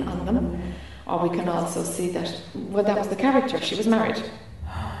mark on them. Or we can also see that, well, that was the character, she was married,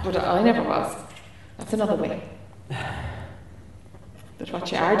 but I never was. That's another way. But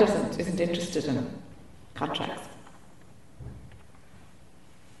what you are isn't interested in contracts.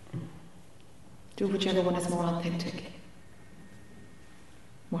 Do whichever one is more authentic,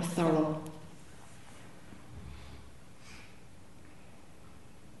 more thorough.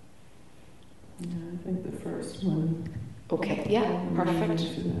 Yeah, I think the first one. Okay, yeah, perfect.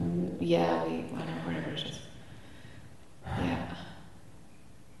 Yeah, wherever it is. Yeah.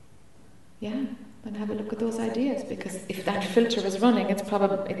 Yeah, then have a look at those ideas, because if that filter is running,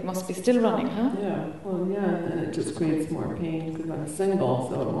 it must be still running, huh? Yeah, well, yeah, and then it just creates more pain because I'm single,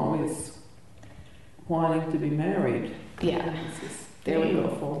 so I'm always wanting to be married. Yeah. There we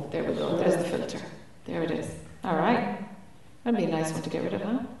go. There we go. There's the filter. There it is. All right. That'd be a nice one to get rid of,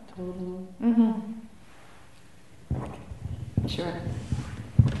 huh? Totally. Mm-hmm. Sure.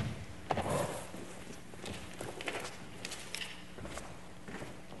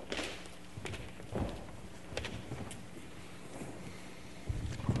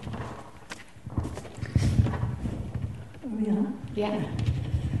 Yeah. Yeah.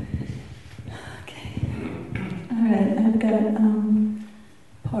 Okay. All right. I've got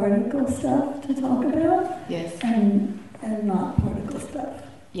particle stuff to talk about. Yes. And not particle stuff.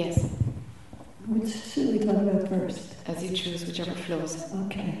 Yes. Which should we talk about first? As you choose, whichever flows.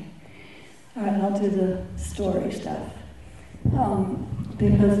 Okay. All right. I'll do the story stuff.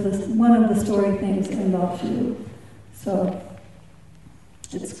 Because one of the story things involves you, so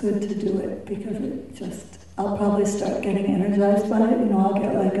it's good to do it because I'll probably start getting energized by it. I'll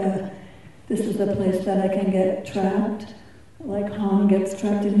get this is a place that I can get trapped, like Han gets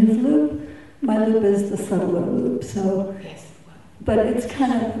trapped in his loop. My loop is the subtler loop, so, but it's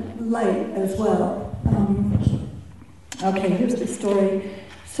kind of light as well. Okay, here's the story.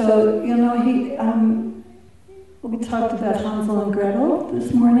 So, we talked about Hansel and Gretel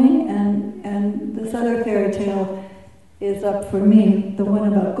this morning, and this other fairy tale is up for me, the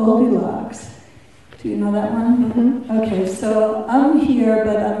one about Goldilocks. Do you know that one? Mm-hmm. Okay, so I'm here,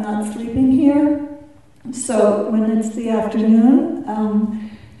 but I'm not sleeping here. So when it's the afternoon,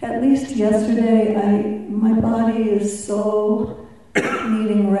 at least yesterday, my body is so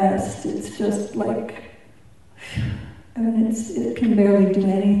needing rest. It's just like, it can barely do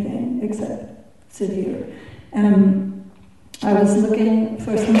anything except sit here. And I was looking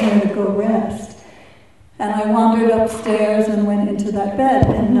for somewhere to go rest. And I wandered upstairs and went into that bed.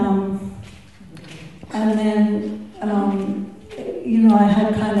 And then, I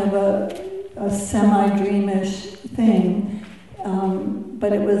had kind of a semi-dreamish thing.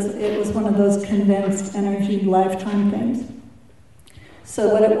 But it was one of those condensed energy lifetime things. So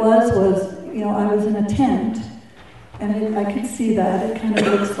what it was, I was in a tent. And I could see that. It kind of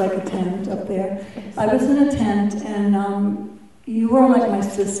looks like a tent up there. I was in a tent, and you were like my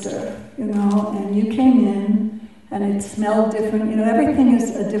sister, and you came in, and it smelled different. Everything is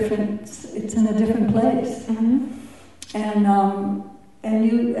it's in a different place. Mm-hmm. And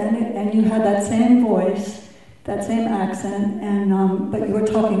you had that same voice, that same accent, but you were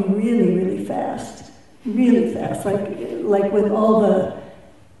talking really, really fast, like with all the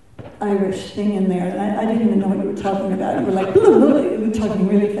Irish thing in there. I didn't even know what you were talking about. You were like, you were talking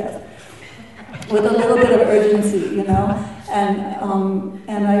really fast, with a little bit of urgency,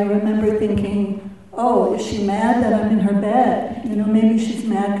 And I remember thinking, oh, is she mad that I'm in her bed? Maybe she's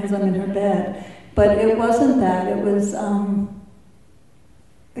mad because I'm in her bed. But it wasn't that. It was.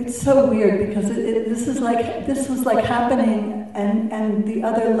 It's so weird because this was like happening, and the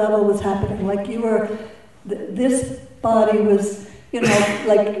other level was happening. Like you were, this body was.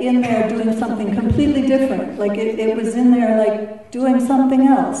 Like in there doing something completely different. Like it was in there like doing something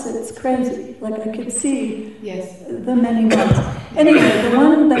else. It's crazy. Like I could see the many ones. Anyway, the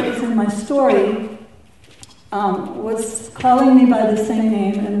one that was in my story, was calling me by the same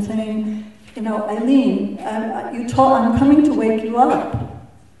name and saying, you know, Eileen, I'm coming to wake you up.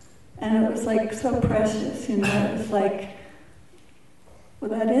 And it was like so precious, you know, it was like,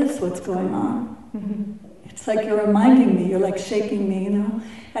 well, that is what's going on. Mm-hmm. It's like you're reminding me, you're like shaking me, you know.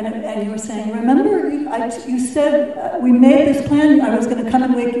 And you were saying, remember, you said we made this plan, I was going to come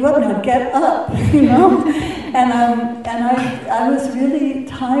and wake you up, now get up, you know. And I was really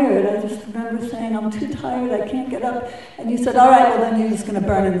tired. I just remember saying, I'm too tired, I can't get up. And you said, all right, well then you're just going to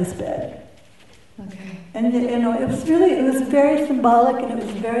burn in this bed. Okay. And you know, it was very symbolic and it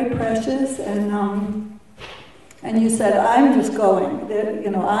was very precious. And you said, I'm just going.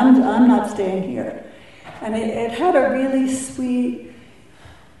 You know, I'm not staying here. And it had a really sweet,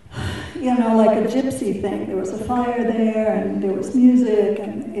 you know, like a gypsy thing. There was a fire there, and there was music,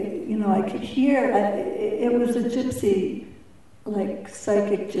 and you know, I could hear. It was a gypsy, like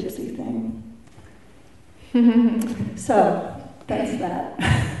psychic gypsy thing. So that's that.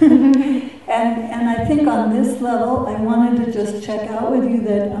 And I think on this level, I wanted to just check out with you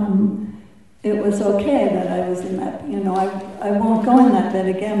that it was okay that I was in that. You know, I won't go in that bed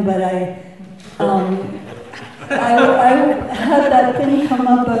again, but I had that thing come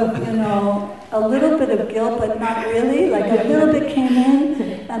up of, you know, a little bit of guilt, but not really. Like a little bit came in,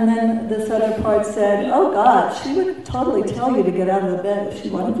 and then this other part said, "Oh God, she would totally tell you to get out of the bed if she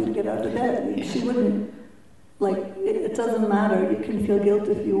wanted you to get out of the bed. I mean, she wouldn't." Like, it doesn't matter. You can feel guilt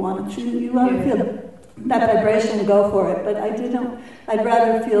if you want to. You want to feel that vibration, go for it. But I'd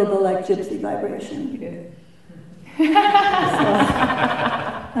rather feel the, like, gypsy vibration. So,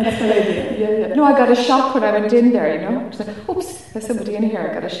 that's what I did. Yeah. No, I got a shock when I went in there, you know. I was like, oops, there's somebody in here.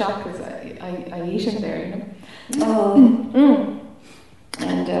 I got a shock because I eat in there, you know. Oh.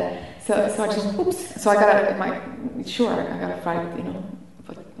 And so I just, oops. So I got I got a fright, you know.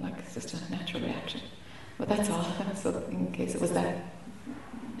 But, like, it's just a natural reaction. But that's all. So in case it was that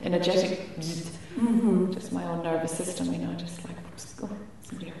energetic, just my own nervous system, you know, just like, oops, go,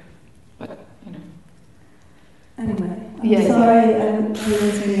 somebody here. But, you know. Anyway, I'm sorry I'm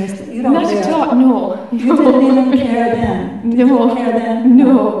losing this. You don't Not care. at all, no. You didn't even care then. Did you care then?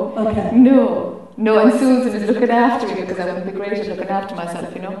 No. Okay. No, and Susan is looking after me because I wouldn't be great at looking after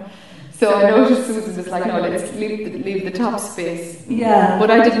myself, you know. So I noticed Susan was like, no, let's leave the top space. Yeah. But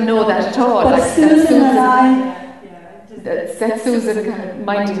I didn't know that at all. But like, Susan and I... That's Susan kind of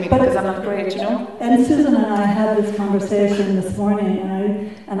minding me because I'm not great, you know. And Susan and I had this conversation this morning,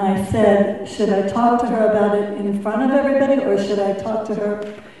 and I said, should I talk to her about it in front of everybody, or should I talk to her,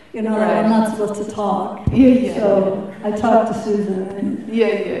 you know, like I'm not supposed to talk. Yeah. So I talked to Susan. And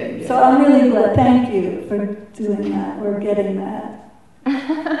Yeah. So I'm really glad. Thank you for doing that, or getting that.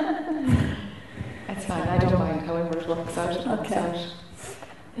 That's fine, I don't mind, however it works out. Okay.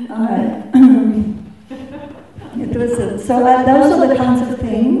 All right. So those are the kinds of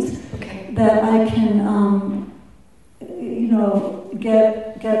things that I can, you know,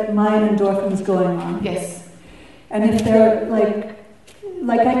 get my endorphins going on. Yes. And if they're like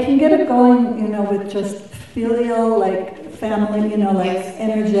I can get it going, you know, with just filial, like family, you know, like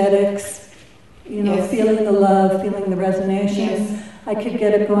energetics, you know, feeling the love, feeling the resonation. Yes. I could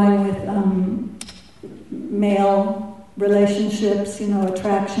get it going with male relationships, you know,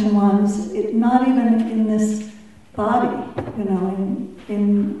 attraction ones, not even in this body, you know,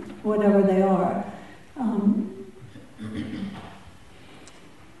 in whatever they are.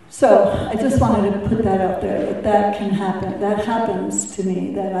 So I just wanted to put that out there, that can happen. That happens to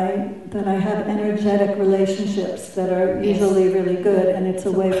me, that I have energetic relationships that are usually really good, and it's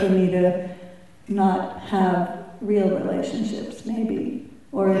a way for me to not have real relationships, maybe,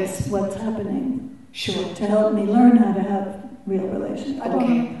 or it's what's happening. Sure. To help me learn how to have real relationships. I don't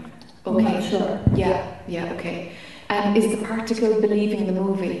know. I'm not sure. Yeah, okay. Is the particle believing the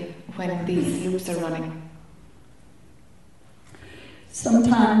movie when these loops are running?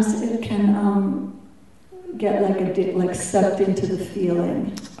 Sometimes it can get like sucked into the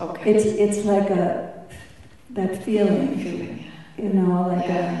feeling. Okay. It's like that feeling, you know,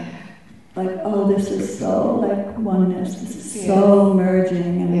 like oh, this is so like oneness. This is so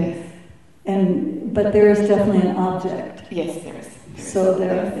merging, but there is definitely an object. Yes, there is. So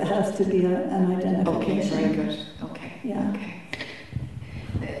there has to be an identification. Okay, very good. Okay. Yeah. Okay.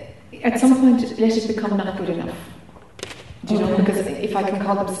 At some point, let it become not good enough. Do you know? Because if I can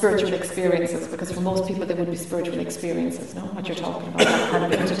call them spiritual experiences, because for most people they would be spiritual experiences, no? What you're talking about, that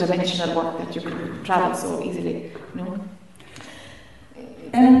kind of interdimensional work that you can travel so easily, no?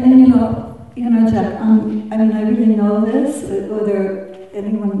 And you know, Jack. I mean, I really know this. Whether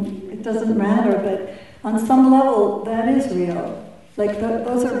anyone, it doesn't matter. But on some level, that is real.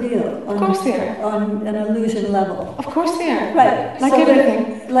 Those are real. Of course they are. On an illusion level. Of course they are. Right. Like so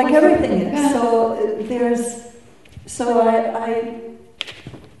everything. Like everything is. Yeah. So I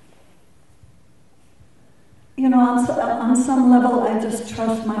you know, on some level, I just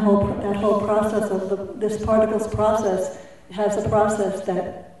trust that whole process of this particles process has a process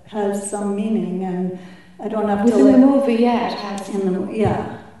that has some meaning, and I don't have to. Within the movie, yeah, it has.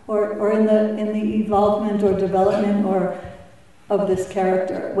 Or in the evolvement or development or of this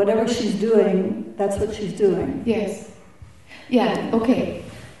character, whatever she's doing, that's what she's doing. Yes. Yeah. Okay.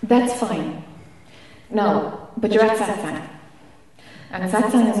 That's fine. No, but you're at satsang. And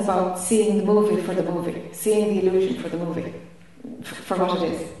satsang is about seeing the movie for the movie, seeing the illusion for the movie, for what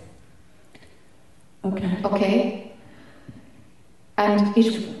it is. Okay. Okay? And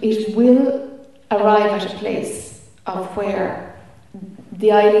it will arrive at a place of where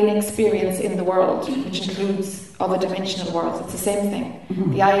the Eileen experience in the world, which includes other dimensional worlds, it's the same thing.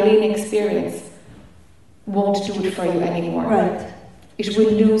 Mm-hmm. The Eileen experience won't do it for you anymore. Right. It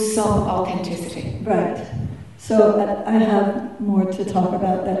will lose some authenticity. Right. So I have more to talk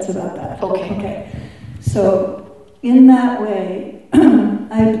about. That's about that. Okay. So in that way,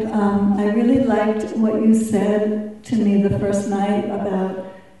 I really liked what you said to me the first night about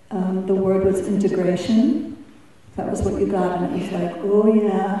the word was integration. That was what you got, and it was like, oh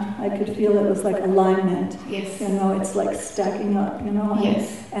yeah, I could feel it was like alignment. Yes. You know, it's like stacking up. You know.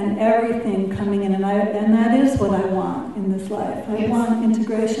 Yes. And everything coming in, and that is what I want in this life. I want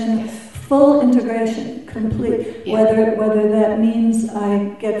integration. Yes. Full integration, complete. Yeah. Whether that means I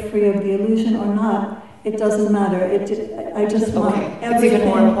get free of the illusion or not, it doesn't matter. I just want everything. It's even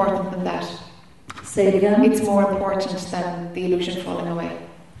more important than that. Say it again. It's more important than the illusion falling away.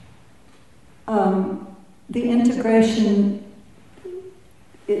 The integration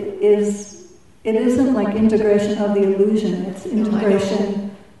it isn't like integration of the illusion. It's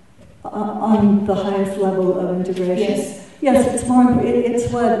integration on the highest level of integration. Yes. Yes, it's more.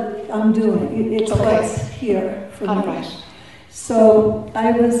 It's what I'm doing. It's what's here for me. Right. So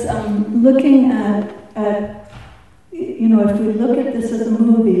I was looking at, you know, if we look at this as a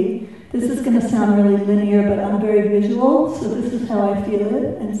movie, this is going to sound really linear, but I'm very visual, so this is how I feel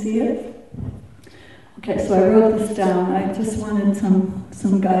it and see it. Okay, so I wrote this down. I just wanted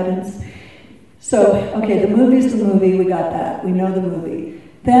some guidance. So, okay, the movie's the movie. We got that. We know the movie.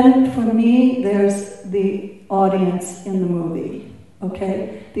 Then, for me, there's the audience in the movie,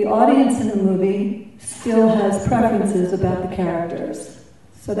 okay? The audience in the movie still has preferences about the characters.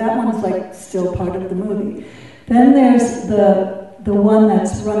 So that one's like still part of the movie. Then there's the one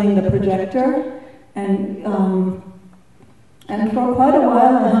that's running the projector, and for quite a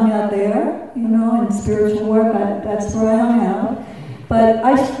while I hung out there, you know, in spiritual work, that's where I hung out. But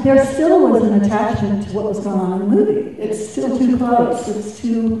there still was an attachment to what was going on in the movie. It's still too close. It's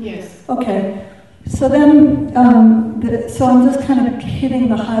too... Yes. Okay. So then, so I'm just kind of hitting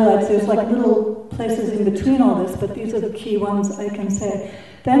the highlights. There's like little places in between all this, but these are the key ones I can say.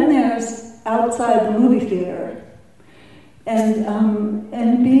 Then there's outside the movie theater.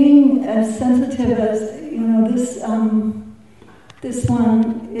 And being as sensitive as, you know, this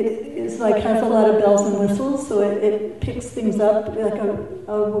one is like has a lot of bells and whistles, so it picks things up like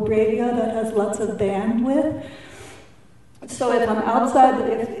a radio that has lots of bandwidth. So if I'm outside,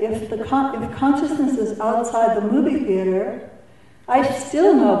 if consciousness is outside the movie theater, I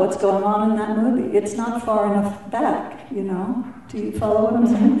still know what's going on in that movie. It's not far enough back, you know. Do you follow what I'm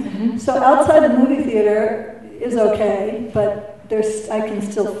saying? Mm-hmm. So outside the movie theater is okay, but I can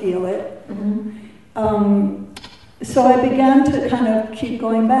still feel it. Mm-hmm. So I began to kind of keep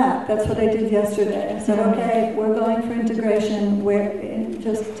going back. That's what I did yesterday. I said, okay, we're going for integration. Where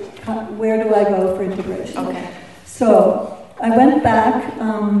do I go for integration? Okay. So I went back.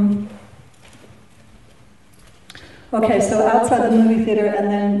 Okay, so outside the movie theater, and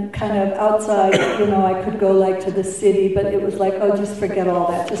then kind of outside, you know, I could go like to the city, but it was like, oh, just forget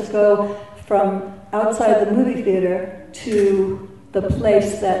all that. Just go from outside the movie theater to the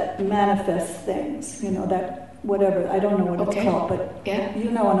place that manifests things, you know, that whatever, I don't know what it's called, but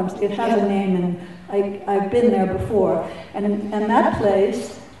you know what it has a name, and I've been there before. And that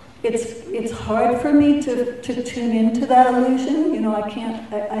place, it's hard for me to tune into that illusion, you know, I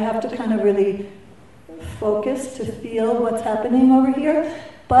have to kind of really focus to feel what's happening over here,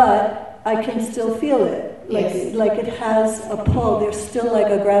 but I can still feel it. Like it has a pull, there's still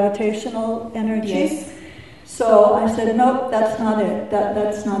like a gravitational energy. Yes. So I said, nope, that's not it.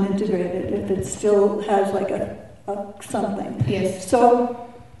 That's not integrated. If it still has like a something. Yes. So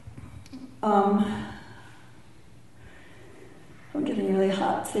I'm getting really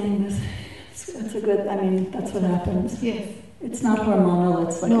hot saying this. It's a good. I mean, that's what happens. Yes. It's not hormonal,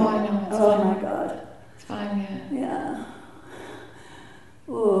 it's like No, I know. It's oh fine. my God. It's fine, yeah.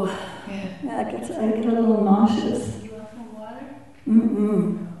 Yeah. Ooh. Yeah. I get a little nauseous. You want some water?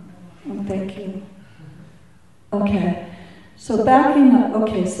 Mm-mm. Oh, thank you. Okay. So backing up,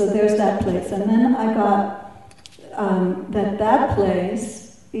 okay, so there's that place. And then I got that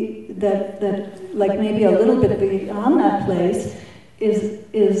place, that like maybe a little bit beyond that place,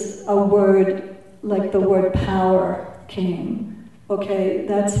 is a word, like the word power came. Okay,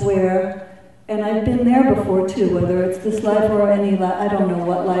 that's where, and I've been there before too, whether it's this life or any life, I don't know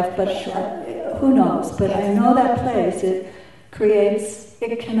what life, but who knows? But I know that place,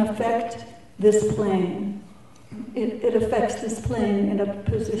 it can affect this plane. It affects this plane in a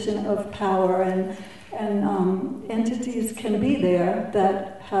position of power, and entities can be there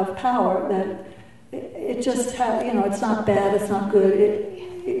that have power, that it just have, it's not bad, it's not good,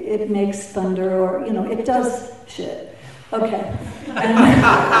 it makes thunder, or, it does shit. Okay. And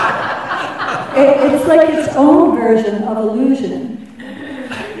it's like its own version of illusion.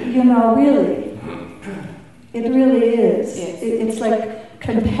 Really. It really is. Yes. It's like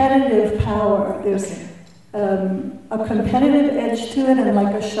competitive power. There's a competitive edge to it, and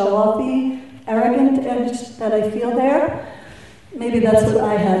like a show-offy, arrogant edge that I feel there. Maybe that's what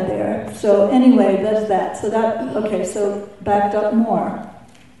I had there. So anyway, that's that. So backed up more.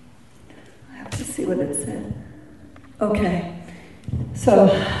 I have to see what it said. Okay. So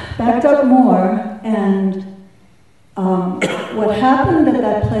backed up more, and what happened at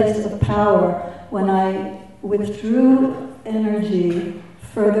that place of power when I withdrew energy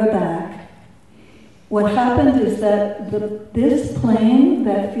further back, what happened is that this plane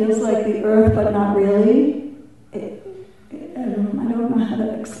that feels like the earth but not really, I don't know how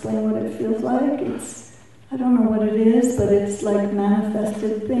to explain what it feels like. I don't know what it is, but it's like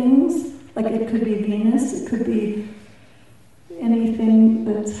manifested things. Like it could be Venus, it could be anything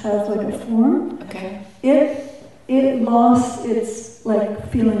that has like a form. Okay. It lost its like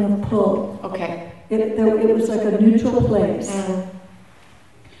feeling of pull. Okay. It was like a neutral place. Mm.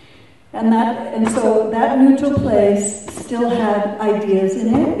 And so that neutral place still had ideas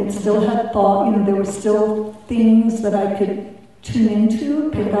in it. It still had thought. There were still things that I could tune into,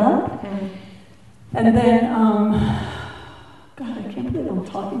 pick up. Mm. And then, God, I can't believe I'm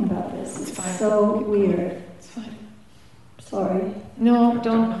talking about this. It's fine. So weird. It's fine. Sorry. No,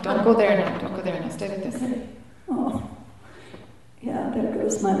 don't go there now. Don't go there now. Stay with this. Okay. Oh. Yeah, there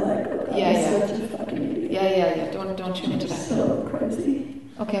goes my leg. Oh, God, Yeah, I'm yeah. such a fucking idiot. Yeah. Don't tune into that. So crazy.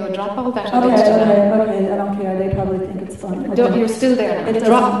 Okay, we'll drop all that. Okay, I don't care. They probably think it's fun. Okay. You're still there now. It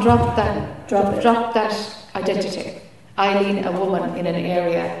Drop that. Drop it. Drop that identity. Eileen, a woman in an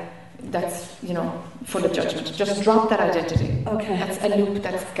area that's, full of judgment. Just drop that identity. Okay. That's a loop,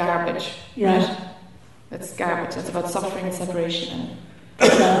 that's garbage. Yeah. Right? That's garbage. That's about suffering and separation.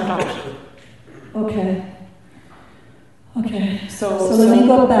 Yeah. Okay. So let me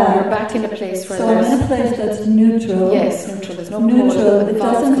go back. You're back in a place where So I'm there's... in a place that's neutral. Yes, neutral. There's no Neutral. pull. It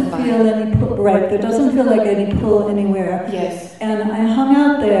doesn't feel any pull. Right. There doesn't feel like any pull anywhere. Yes. And I hung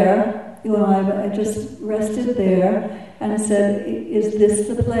out there. I just rested there and said, "Is this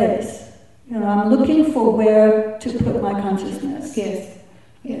the place?" I'm looking for where to put my consciousness. Yes.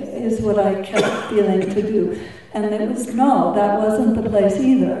 Is what I kept feeling to do. And it was, no, that wasn't the place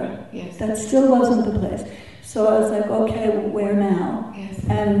either. Yes. That still wasn't the place. So I was like, okay, where now? Yes.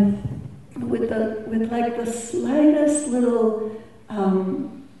 And with like the slightest little,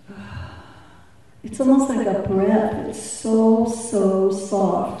 it's almost like a breath. It's so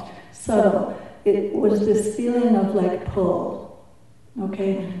soft, subtle. It was this feeling of like pull.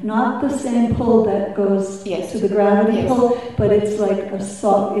 Okay, not the same pull that goes Yes. to the gravity Yes. pull, but it's like a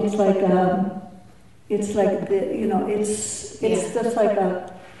soft. It's like it's just like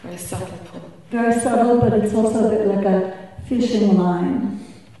a Very subtle pull. very subtle, but it's also a bit like a fishing line.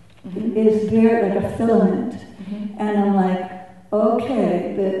 Mm-hmm. It's very like a filament, Mm-hmm. and I'm like,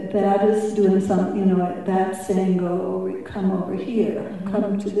 okay, that is doing something. That's saying come over here, Mm-hmm.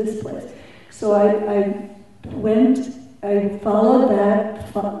 come to this place. So I went. I followed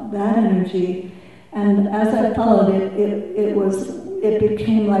that energy, and as I followed it, it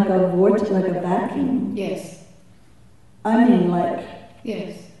became like a vortex, like a vacuum. Yes. I mean, like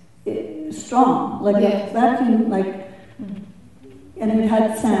Yes. strong, like Yes. a vacuum, like, and it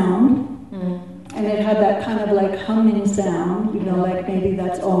had sound, and it had that kind of like humming sound, like maybe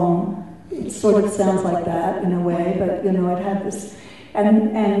that's Om. It sort of sounds like that in a way, but it had this,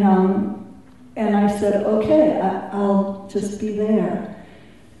 and I said, okay, I'll just be there.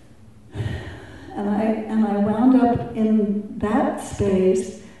 And I wound up in that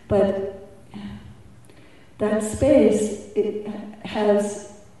space, but that space, it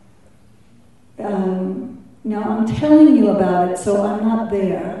has, now I'm telling you about it, so I'm not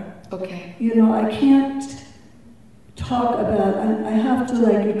there. Okay. You know, I can't talk about, I have to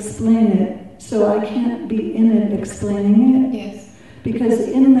like explain it, so I can't be in it explaining it. Yes. Because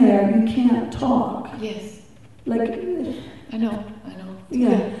in there, you can't talk. Yes. Like, I know.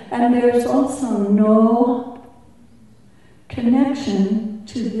 yeah, and there's also no connection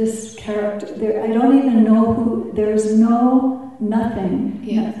to this character. There, I don't even know who, there's nothing.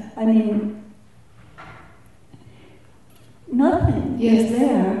 Yes. I mean, nothing Yes. is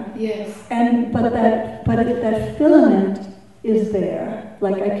there. Yes. And, but that filament is there.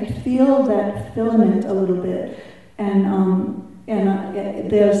 Like, I could feel that filament a little bit. And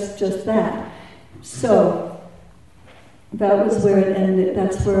there's just that. So, that was where it ended,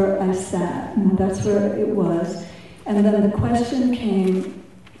 that's where I sat, and that's where it was. And then the question came,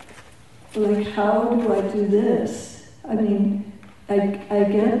 like, how do I do this? I mean, I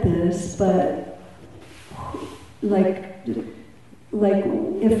get this, but like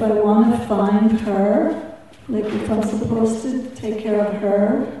if I want to find her, like if I'm supposed to take care of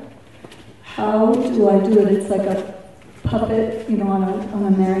her, how do I do it? It's like a puppet, you know, on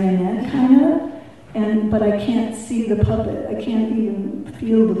a marionette kind of. But I can't see the puppet. I can't even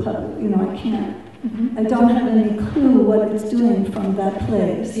feel the puppet. You know, I can't. Mm-hmm. I don't have any clue what it's doing from that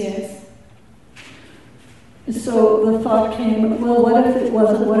place. Yes. So the thought came, well, what if it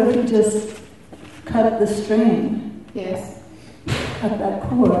wasn't? What if you just cut the string? Yes. Cut that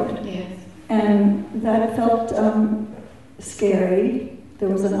cord. Yes. And that felt scary. There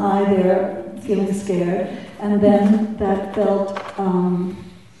was an eye there, feeling scared. And then that felt...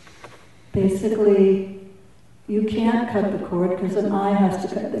 basically, you can't cut the cord because an eye has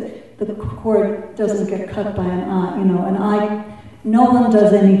to cut the cord doesn't get cut by an eye. You know, an eye. No one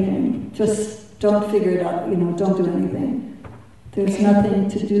does anything. Just don't figure it out. You know, don't do anything. There's nothing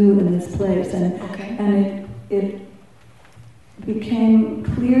to do in this place, and it became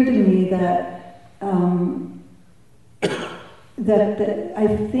clear to me that that I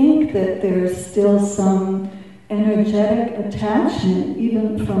think that there's still some energetic attachment,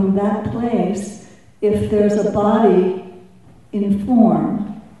 even from that place, if there's a body in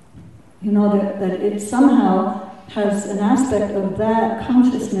form. You know, that it somehow has an aspect of that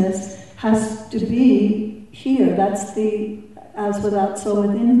consciousness has to be here. That's the as without, so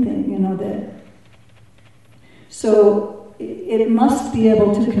within thing, you know, that. So it must be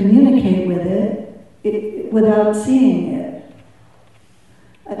able to communicate with it without seeing it.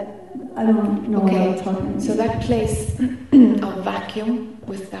 I don't know what I'm talking about. So that place of vacuum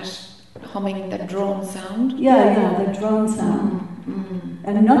with that humming, that drone sound? Yeah, the drone sound. Mm-hmm.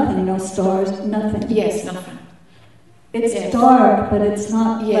 And nothing, no stars, nothing. Yes, nothing. It's dark, but it's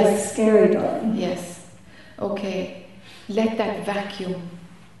not like scary dark. Yes. Okay. Let that vacuum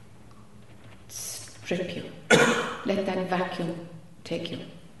strip you. Let that vacuum take you.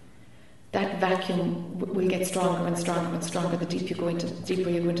 That vacuum will get stronger and stronger and stronger the deeper you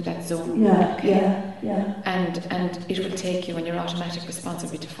go into that zone. Yeah, okay? yeah. And it will take you, and your automatic response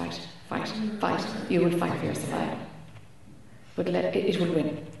will be to fight. You will fight for your survival. But it will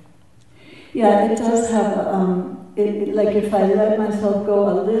win. Yeah, it does have like if I let myself go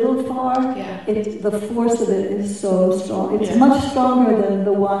a little far, the force of it is so strong. It's much stronger than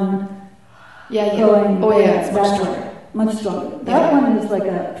the one going it's much stronger. Much stronger. That one is like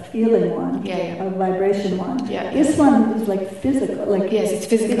a feeling one, a vibration one. This one is like physical. Like it's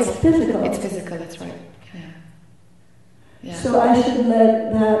physical. It's physical. It's physical. That's right. Yeah. So I should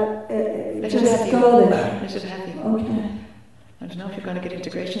let that just go there. Let it have you. Okay. I don't know if you're going to get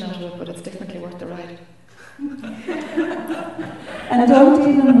integration out of it, but it's definitely worth the ride. And don't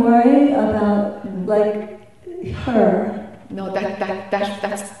even worry about like her. No, that's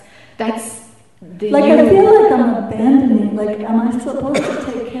like I feel like I'm abandoning. Like, am I supposed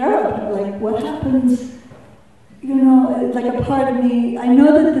to take care of her? Like, what happens? You know, like a part of me. I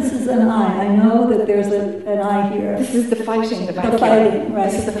know that this is an eye. I know that there's an eye here. This is the fighting, the vacuum. The fighting,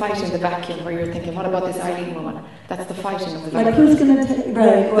 right? This is the fighting, the vacuum, where you're thinking, what about this Eileen woman? That's the fighting of the vacuum. Like, who's going to take?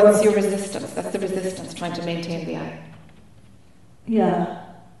 Right. That's your resistance. That's the resistance trying to maintain the eye. Yeah.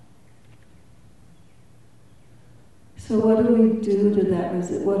 So what do we do to that?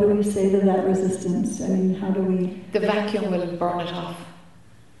 What do we say to that resistance? I mean, how do we? The vacuum will burn it off.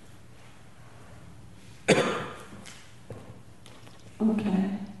 Okay.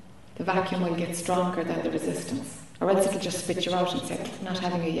 The vacuum will get stronger than the resistance, or else it'll just spit you out and say, "Not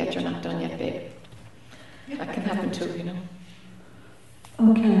having you yet. You're not done yet, babe." That can happen too, you know.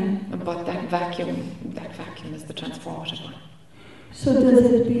 Okay. But that vacuum is the transformative one. So does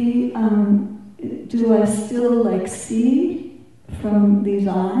it be? do I still like see from these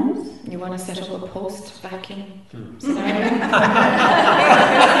eyes? You want to set up a post vacuum scenario?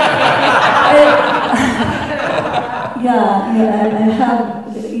 I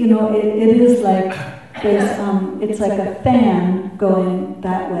have, it is like there's, it's like a fan going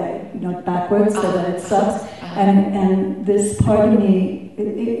that way, backwards so that it sucks. And this part of me,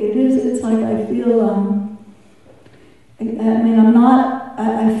 it's like I feel,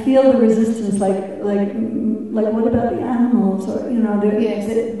 I feel the resistance, like what about the animals? Or,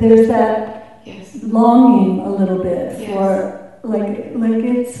 there's that longing a little bit for, like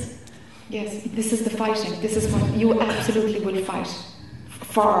it's... Yes, this is the fighting. This is what you absolutely will fight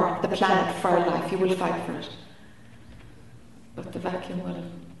for the planet, for life. You will fight for it. But the vacuum will,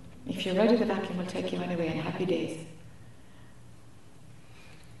 if you're ready, the vacuum will take you anyway, and happy days.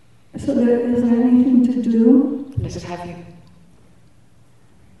 So is there anything to do? Let it have you.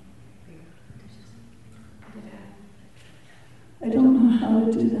 I don't know how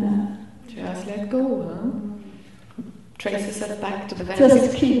to do that. Just let go, huh? Trace yourself back to the vacuum.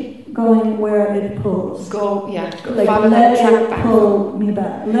 Just keep going where it pulls. Go, like follow let that track it back. Pull me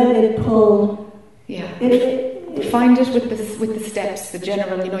back. Let it pull. Yeah. Find it with the steps, the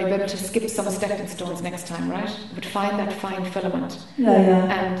general, you'll be able to skip some stepping stones next time, right? But find that fine filament.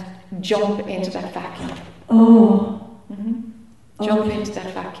 And jump into that vacuum. Oh. Mm-hmm. Jump into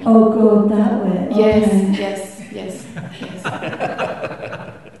that vacuum. Oh, go that way. Yes, okay. yes. Yes.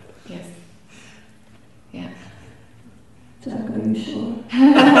 Yeah. Jack, are you sure?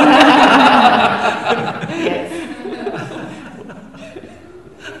 Yes.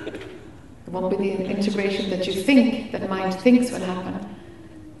 It won't be the integration that you think, that mind thinks will happen,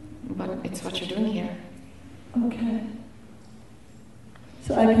 but it's what you're doing here. Okay.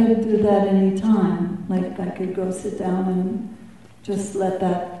 So I could do that any time. Like I could go sit down and just let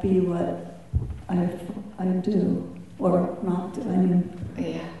that be what I do, or not do. I mean,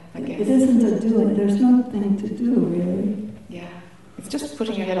 yeah, I guess. It isn't a doing. There's nothing to do, really. Yeah. It's just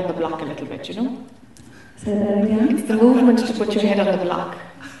putting your head on the block a little bit, Say that again? It's the movement to put your head on the block.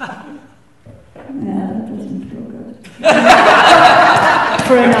 Yeah, that doesn't feel good.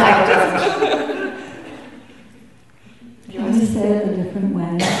 For an eye, doesn't it? Can you say it a different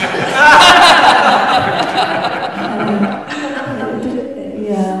way?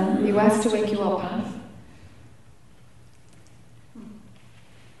 Yeah. You asked to wake you up, huh?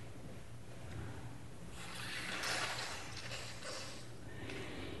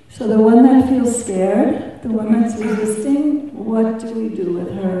 So the one that feels scared, the one that's resisting, what do we do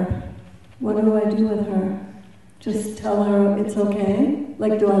with her? What do I do with her? Just tell her it's okay?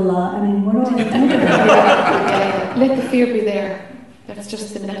 Like, do I lie? I mean, what do I do with her? Let the fear be there. That's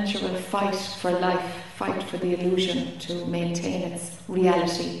just the natural fight for life, fight for the illusion to maintain its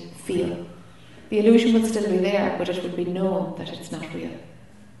reality, feel. The illusion will still be there, but it will be known that it's not real.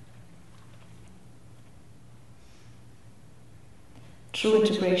 True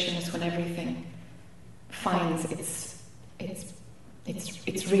integration is when everything finds its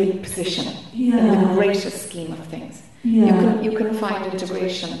real position in the greatest scheme of things. Yeah. You can find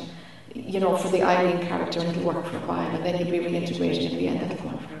integration, for the Eileen character, and it'll work for a while, and then you'll be reintegrated in the end. It'll go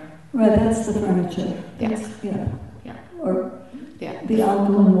on forever. Right, that's the furniture. Yes. Yeah. Or yeah. the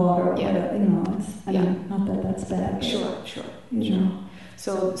alkaline water. Yeah. Or, I mean, not that that's bad. Sure. Know.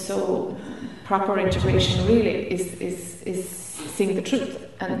 So proper integration really is seeing the truth,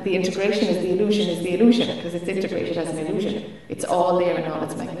 and the integration is the illusion, because it's integrated as an illusion. It's all there in all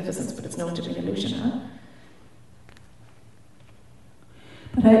its magnificence, but it's known to be an illusion, huh?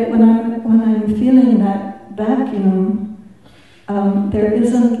 But when I'm feeling that vacuum, there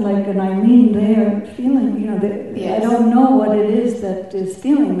isn't like an Eileen there feeling. I don't know what it is that is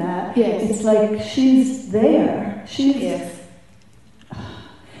feeling that. Yes. It's like she's there. Yes.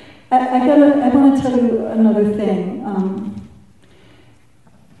 I want to tell you another thing.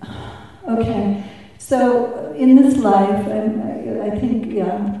 Okay, so in this life, I think,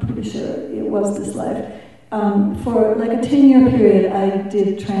 I'm pretty sure it was this life, for like a 10-year period, I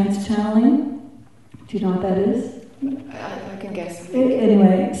did trance channeling. Do you know what that is? I can guess.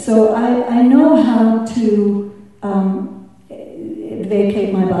 Anyway, so I know how to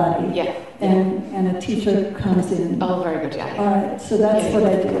vacate my body. Yeah. And a teacher comes in. Oh, very good, yeah. All right, so that's what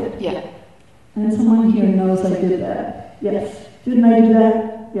I did. Yeah. And someone here knows I did that. Yes. Didn't I do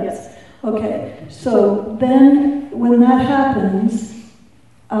that? Yes. Okay. So then, when that happens,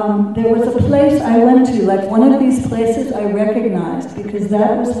 there was a place I went to, like one of these places I recognized, because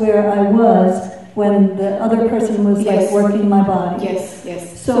that was where I was when the other person was like working my body.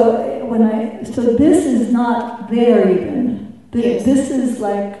 Yes. So so this is not there even. Yes. This is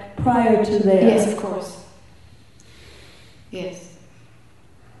like prior to there. Yes, of course. Yes.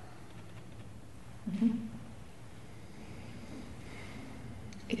 Mm-hmm.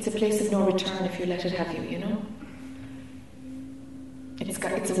 It's a place of no return if you let it have you, you know?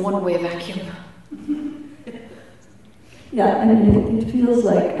 It's a one-way vacuum. Yeah, I mean, it feels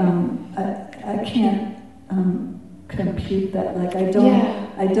like I can't compute that. Like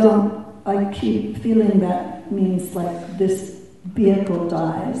I keep feeling that means like this vehicle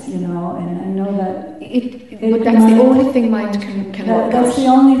dies, you know, and I know that. But that's the only thing mind can work out. That's the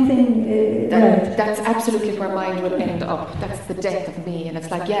only thing. Right. That's absolutely where mind will end up. That's the death of me, and it's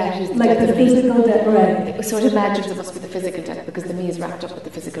like, yeah, it is the like death the of me. physical death, right? So it imagines it must be the physical death because the me is wrapped up with the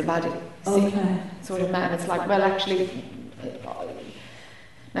physical body. Okay. Sort of man, it's like, well, actually,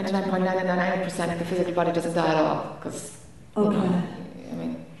 99.999% the physical body doesn't die at all because. Okay. I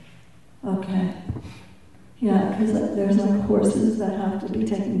mean. Okay. Yeah, because there's like horses that have to be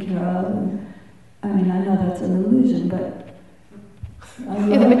taken care of, and I mean, I know that's an illusion, but.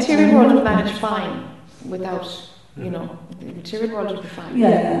 The material world would manage fine without, the material world would be fine.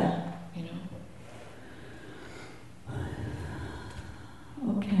 Yeah. You know.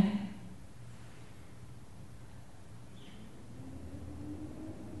 Okay.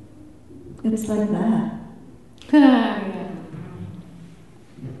 It's like that.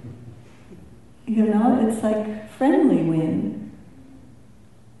 You know, it's like friendly wind.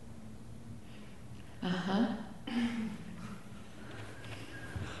 Uh-huh.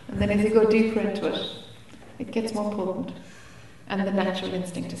 And then as you go deeper into it, it gets more potent. And the natural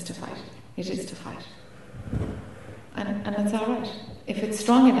instinct is to fight. It is to fight. And that's all right. If it's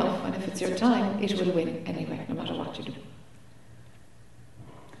strong enough and if it's your time, it will win anyway, no matter what you do.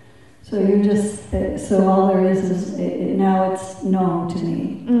 So you're just, so all there is now it's known to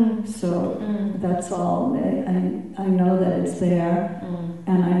me. So that's all. I know that it's there,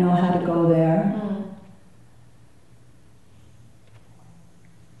 and I know how to go there.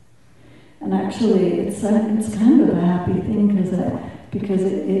 And actually, it's kind of a happy thing because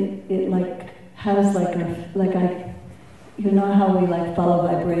it like has you know how we like follow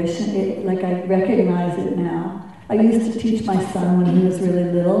vibration. I recognize it now. I used to teach my son when he was really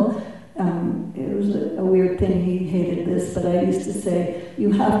little. It was a weird thing, he hated this, but I used to say,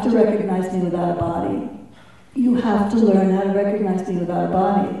 you have to recognize me without a body. You have to learn how to recognize me without a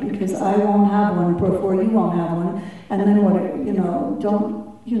body, because I won't have one before you won't have one, and then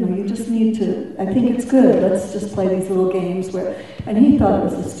you just need to, I think it's good, let's just play these little games and he thought it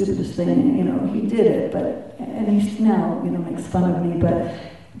was the stupidest thing, he did it, and he now, makes fun of me,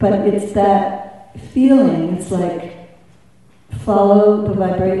 but it's that feeling, it's like, follow the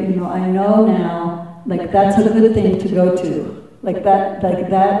vibration, I know now, like that's a good thing to go to. Like that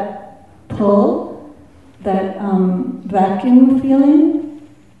pull, that vacuum feeling,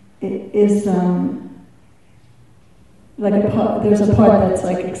 it is there's a part that's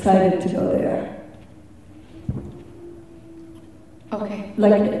like excited to go there. Okay.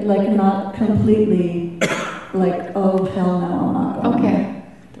 Like not completely like, oh hell no, I'm not going. Okay.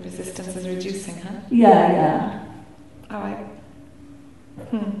 The resistance is reducing, huh? Yeah. All right.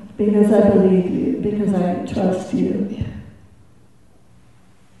 Because I believe you, because I trust you. Yeah.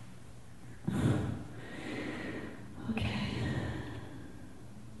 Okay.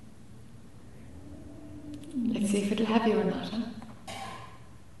 Let's see if it'll have you or not, huh?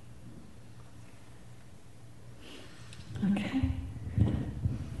 Okay.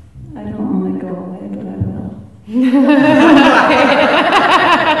 I don't want to go away, but I will.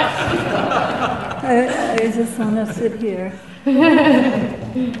 I just want to sit here.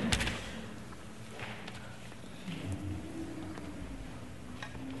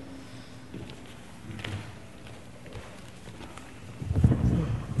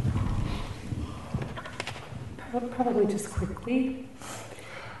 Probably just quickly,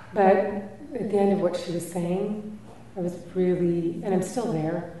 but at the end of what she was saying, I was really, and I'm still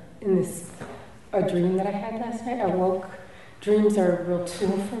there, in a dream that I had last night. I woke. Dreams are a real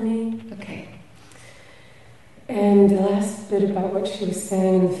tool for me. Okay. And the last bit about what she was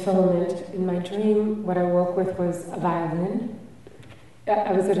saying in the filament, in my dream, what I woke with was a violin.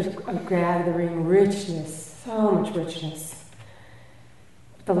 I was at a gathering richness, so much richness.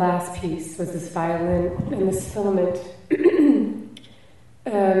 The last piece was this violin and this filament.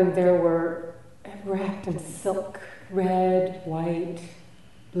 There were wrapped in silk, red, white,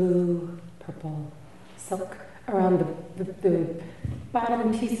 blue, purple, silk around the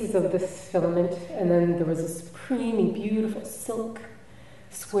bottom pieces of this filament, and then there was this creamy, beautiful silk,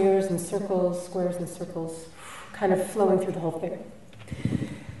 squares and circles, kind of flowing through the whole thing.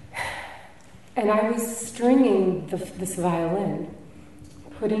 And I was stringing this violin,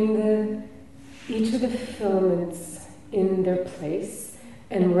 putting each of the filaments in their place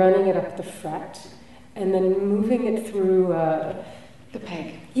and running it up the fret, and then moving it through the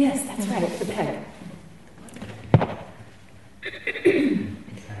peg. Yes, that's right, the peg.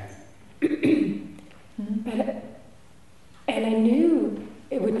 And I knew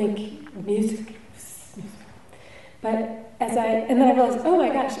it would make music. But and then I realized, oh my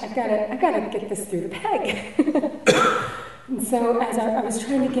gosh, I gotta get this through the peg. And so as I was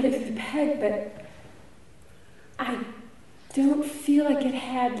trying to get it through the peg, but I don't feel like it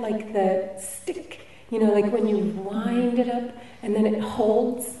had like the stick, like when you wind it up and then it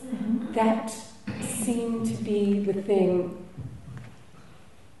holds. Mm-hmm. That seemed to be the thing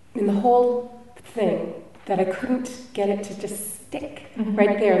in the whole thing, that I couldn't get it to just stick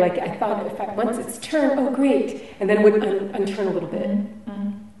right there. Like I thought, once it's turned, oh great, and then it would unturn a little bit.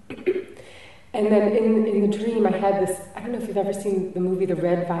 And then in the dream, I had this. I don't know if you've ever seen the movie The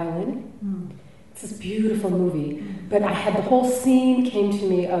Red Violin. It's this beautiful movie, but I had the whole scene came to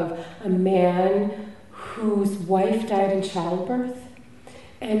me of a man whose wife died in childbirth,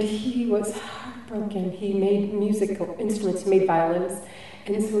 and he was heartbroken. He made musical instruments, he made violins,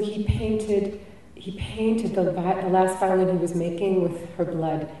 and so he painted the last violin he was making with her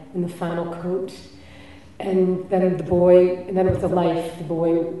blood in the final coat. And then and then with the life, the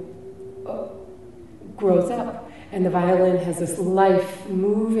boy grows up, and the violin has this life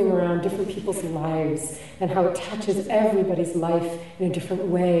moving around different people's lives, and how it touches everybody's life in a different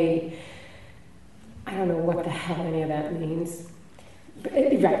way. I don't know what the hell any of that means.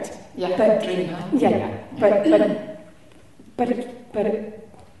 Right. Yeah. But dream. Yeah. But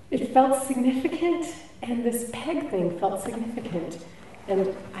it felt significant, and this peg thing felt significant,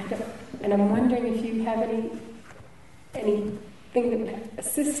 and I'm wondering if you have anything that would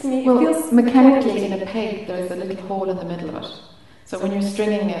assist me. Well, it feels mechanically in a peg, there's a little hole in the middle of it. So when you're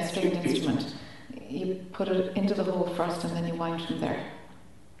stringing a stringed instrument, you put it into the hole first, and then you wind from there.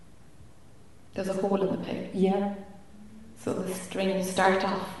 There's a hole in the peg. Yeah. So the string, you start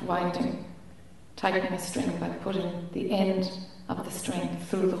off winding, tightening a string by putting the end of the string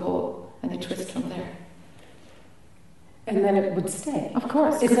through the hole, and you twist from there. And then it would stay. Of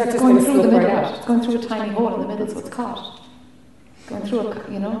course, it's not it's just going through the middle right of it. It's going through a tiny hole in the middle, so it's caught. Going through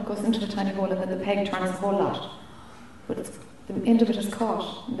goes into a tiny hole, and then the peg turns the whole lot. But the end of it is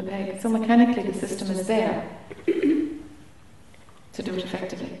caught in the peg. So mechanically the system is there to do it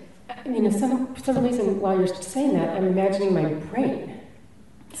effectively. For some reason, while you're saying that, I'm imagining my brain.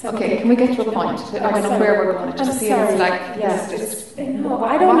 Okay, can we get to a point? I don't know where we're going. I'm sorry. It's like, no,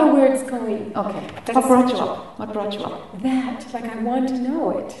 I don't know where it's going. Okay. What brought you up? What brought you up? That, I want to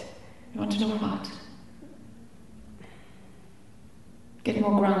know it. You want to know what? Get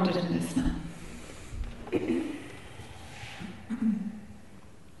more grounded in this now.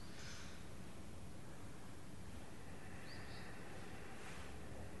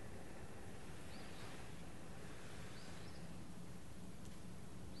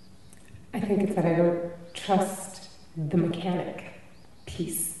 I think it's that I don't trust the mechanic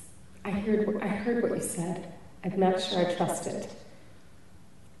piece. I heard what you said. I'm not sure I trust it.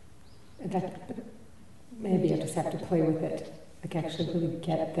 Maybe I just have to play with it. Like actually really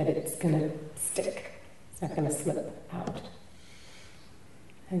get that it's going to stick. It's not going to slip out.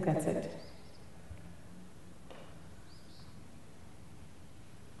 I think that's it.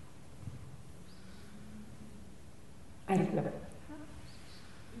 I don't know.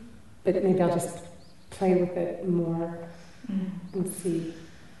 But maybe I'll just play with it more and see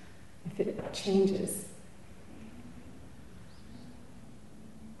if it changes.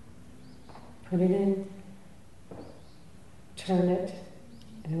 Put it in, turn it,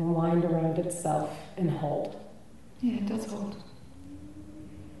 and it'll wind around itself and hold. Yeah, it does hold.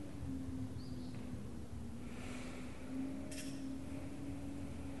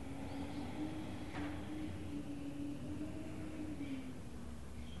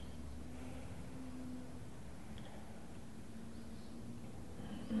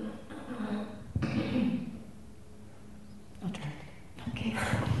 I'll try. Okay.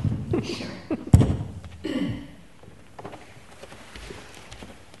 Sure.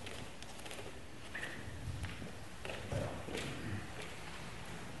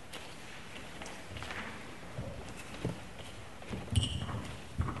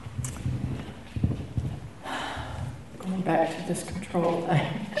 Going back to this control thing.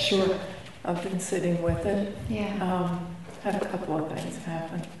 Sure. I've been sitting with it. Yeah. Had a couple of things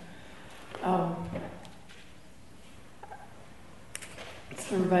happen.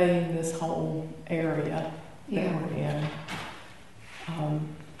 Surveying this whole area that we're in.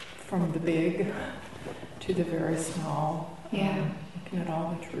 from the big to the very small. Yeah. Looking at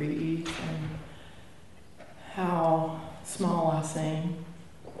all the trees and how small I seem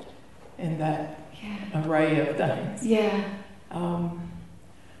in that array of things. Yeah.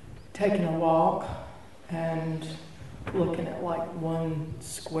 Taking a walk and looking at like 1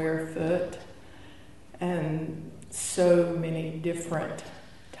 square foot and so many different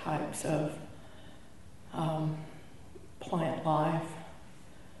types of plant life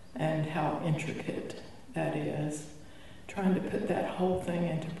and how intricate that is. Trying to put that whole thing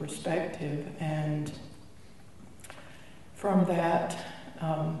into perspective, and from that,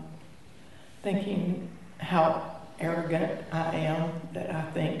 thinking how arrogant I am that I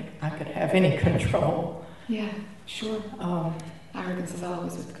think I could have any control. Yeah, sure. Arrogance is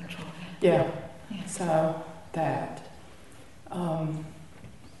always with control. Yeah. Yeah. So that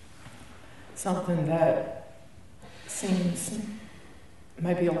something that seems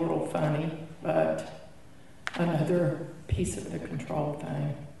maybe a little funny, but another piece of the control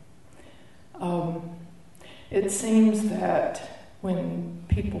thing. It seems that when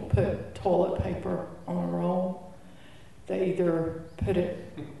people put toilet paper on a roll, they either put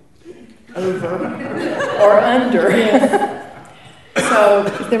it over or under. Yes. So,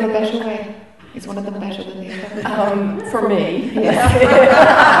 is there a better way? Is one of them better than the other? For me, yes.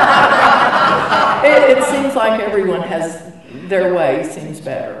 It seems like everyone has their way seems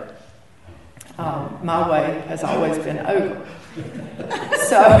better. My way has always been over.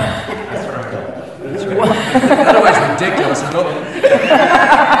 So, that's right. Otherwise, ridiculous.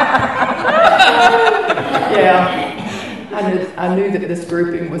 Yeah. I knew that this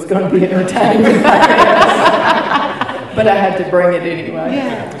grouping was going to be entertaining, but I had to bring it anyway.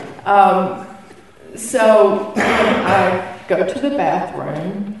 Yeah. So when I go to the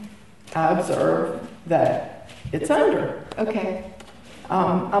bathroom, I observe that it's under. Okay.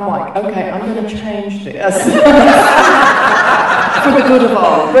 I'm like, okay, I'm going to change this. For the good of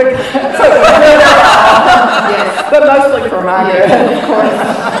all. For the good of all. Yes. But mostly for my good, of course.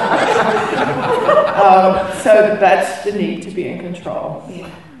 So that's the need to be in control. Yeah.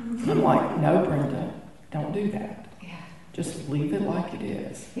 I'm like, no, Brenda, don't do that. Yeah. Just leave it like it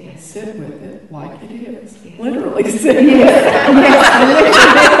is. Yes. Sit with it like it is. Yes. Literally sit with it.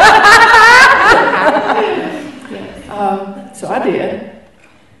 Yes. So I did.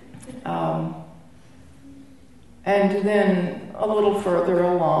 And then a little further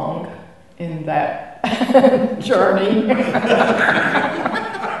along in that journey,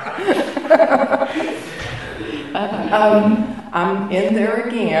 I'm in there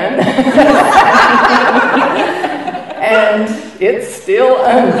again, and it's still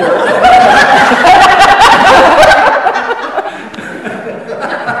under.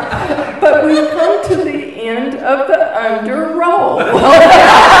 But we've come to the end of the under roll.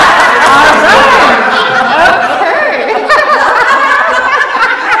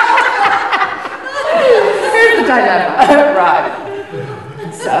 Right.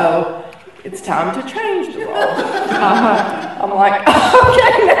 So it's time to change the role. I'm like,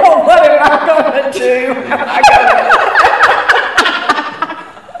 okay, now what am I going to do?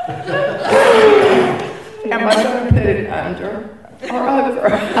 Am I going to put it under or over?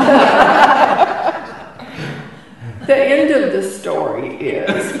 The end of the story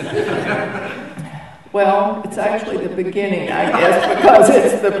is, well, it's actually the beginning, I guess, because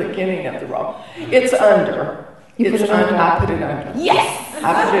it's the beginning of the role. It's under. It's under. I put it under. Yes! I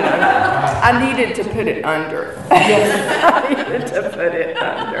put it under. I needed to put it under. Yes. I needed to put it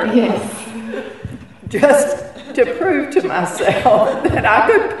under. Yes. Just to prove to myself that I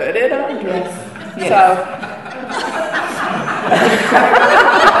could put it under. Yes. Yes. So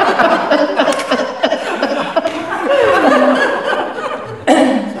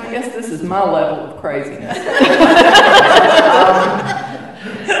I guess this is my level of craziness.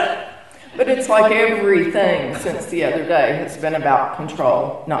 But it's like everything since the other day has been about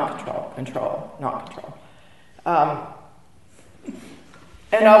control, not control, control, not control.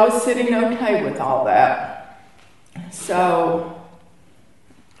 And I was sitting okay with all that. So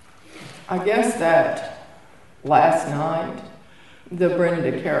I guess that last night, the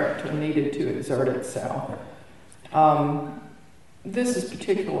Brenda character needed to exert itself. This is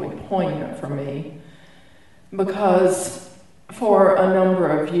particularly poignant for me because for a number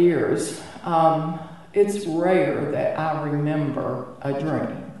of years, it's rare that I remember a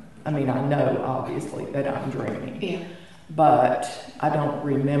dream. I mean, I know, obviously, that I'm dreaming. Yeah. But I don't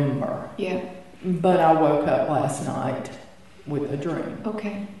remember. Yeah. But I woke up last night with a dream.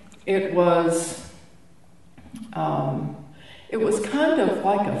 Okay. It was it was kind of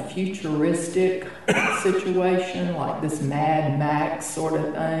like a futuristic situation, like this Mad Max sort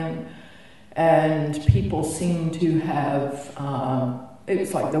of thing. And people seemed to have, it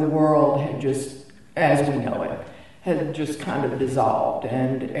was like the world had just, as we know it, had just kind of dissolved,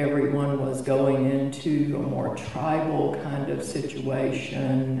 and everyone was going into a more tribal kind of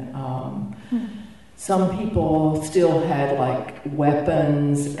situation. Some people still had like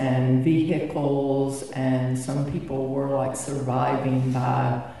weapons and vehicles, and some people were like surviving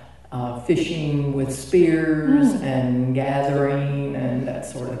by fishing with spears and gathering and that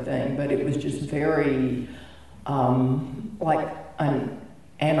sort of thing. But it was just very like an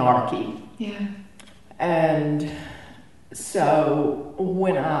anarchy. Yeah. And so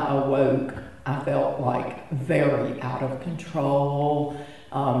when I awoke, I felt like very out of control,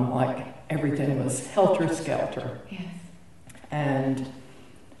 like everything was helter-skelter. Yes. And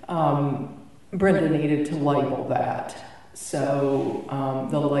Brenda needed to label that. So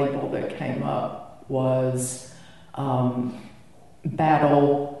the label that came up was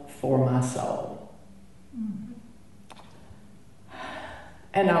Battle for My Soul.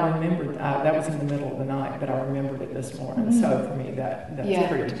 And I remembered, that was in the middle of the night, but I remembered it this morning. So for me, that's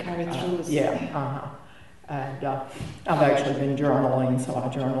pretty... to carry through. And I've actually been journaling, so I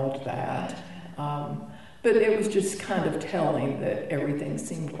journaled that. But it was just kind of telling that everything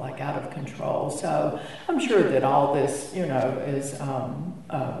seemed like out of control. So I'm sure that all this, is an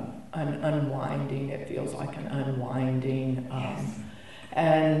unwinding. It feels like an unwinding.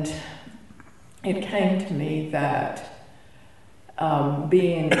 And it came to me that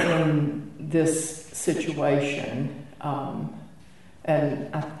being in this situation, and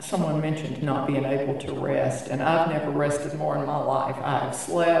someone mentioned not being able to rest, and I've never rested more in my life. I've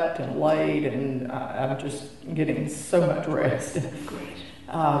slept and laid, and I'm just getting so much rest.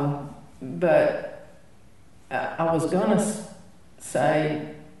 But I was going to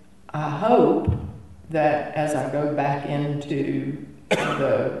say, I hope that as I go back into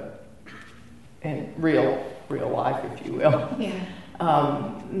real life, if you will,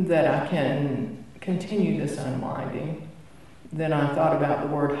 that I can continue this unwinding. Then I thought about the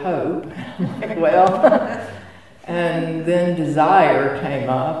word hope. I'm like, well, and then desire came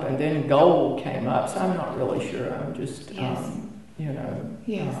up, and then goal came up. So I'm not really sure. I'm just,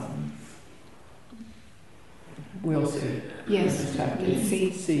 we'll see. Yes, we'll just have to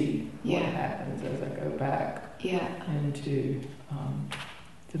see what happens as I go back into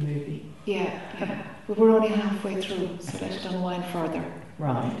the movie. But we're only halfway through, so let it unwind further.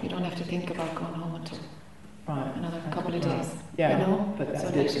 Right. You don't have to think about going home until another couple of days. But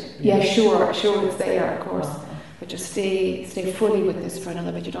that sure, it's there, of course. But just stay fully with this for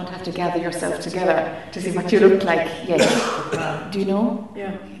another bit. You don't have to gather yourself together to see what you look like yet. Do you know?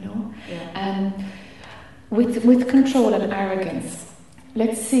 Yeah. You know? With control and arrogance,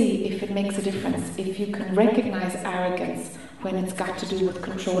 let's see if it makes a difference. If you can recognize arrogance when it's got to do with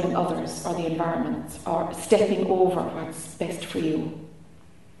controlling others or the environment or stepping over what's best for you.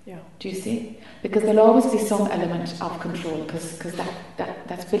 Yeah. Do you see? Because there'll always be some element of control, because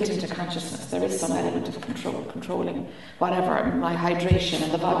that's built into consciousness. There is some element of controlling whatever, my hydration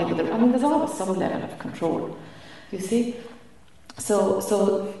and the volume of the... there's always some level of control. You see? So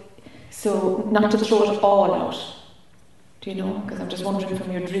not to throw it all out. Do you know? Because I'm just wondering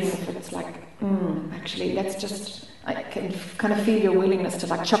from your dream if it's like, actually, let's just... I can kind of feel your willingness to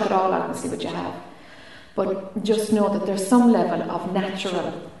like chuck it all out and see what you have. But just know that there's some level of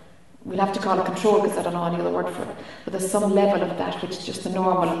natural, we'll have to call it control because I don't know any other word for it, but there's some level of that which just the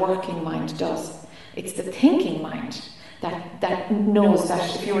normal working mind does. It's the thinking mind that knows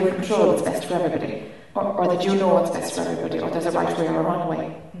that if you're in control it's best for everybody, or that you know it's best for everybody, or there's a right way or a wrong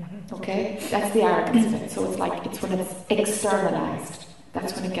way. Okay? That's the arrogance of it. So it's when it's externalized,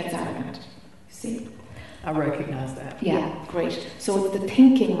 that's when it gets arrogant. See? I recognize that. Yeah, great. So the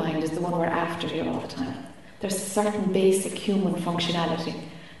thinking mind is the one we're after here all the time. There's certain basic human functionality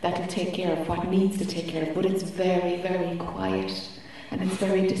that will take care of what needs to take care of, but it's very, very quiet and it's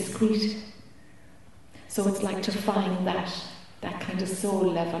very discreet. So it's like to find that kind of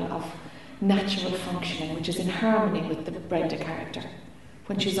soul level of natural functioning, which is in harmony with the Brenda character.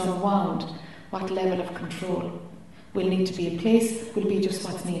 When she's unwound, what level of control will need to be in place will be just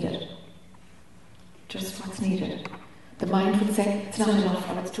what's needed. Just what's needed. The mind would say it's not enough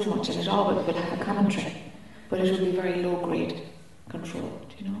or it's too much, and it all will have a commentary, but it will be very low grade control,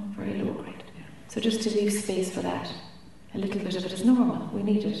 very low grade. So just to leave space for that, a little bit of it is normal. We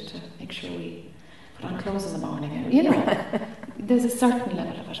need it to make sure we put on clothes in the morning, and there's a certain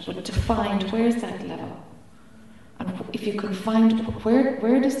level of it, but to find where's that level, and if you can find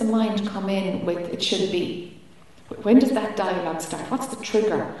where does the mind come in with it should be, When does that dialogue start? What's the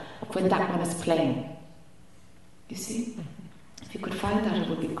trigger of when that one is playing? You see? If you could find that, it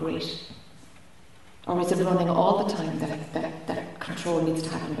would be great. Or is it running all the time that control needs to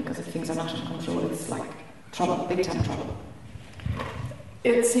happen, because if things are not in control, it's like trouble, big time trouble?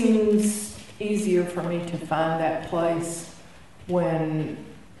 It seems easier for me to find that place when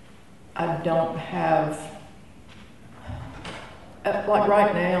I don't have, like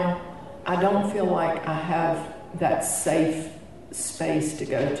right now, I don't feel like I have that safe space to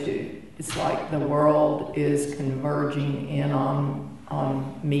go to. It's like the world is converging in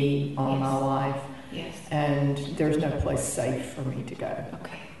on me, on my life. Yes. And there's no place safe for me to go.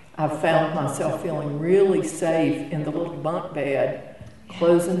 Okay. I've found myself feeling really safe in the little bunk bed,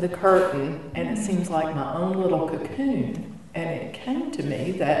 closing the curtain, and it seems like my own little cocoon. And it came to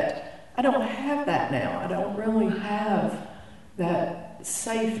me that I don't have that now. I don't really have that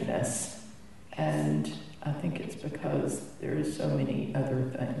safeness. And I think it's because there's so many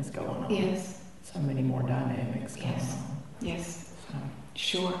other things going on. Yes. So many more dynamics going on. Yes. So,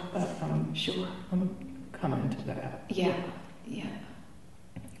 Sure. but Sure. I'm coming to that. Yeah. Yeah.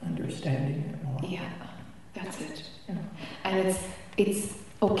 Understanding it more. Yeah. That's it. Yeah. And it's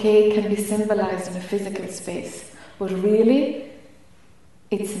okay, it can be symbolized in a physical space, but really,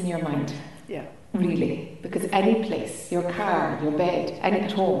 it's in your mind. Yeah. Really. Because any place, your car, your bed,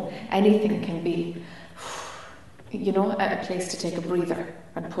 at home, anything can be, you know, a place to take a breather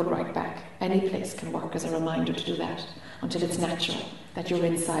and pull right back. Any place can work as a reminder to do that until it's natural, that you're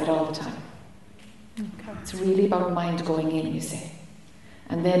inside all the time. Okay. It's really about mind going in, you see.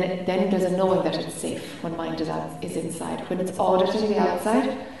 And then there's a knowing that it's safe when mind is inside. When it's auditing the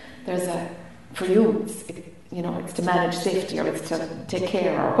outside, there's for you, it's to manage safety, or it's to take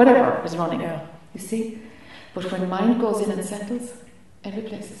care, or whatever is running. Yeah. You see? But when mind goes in and settles, every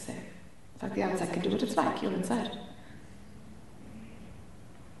place is safe. It's like the outside can do what it's like, you're inside.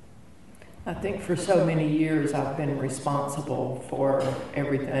 I think for so many years I've been responsible for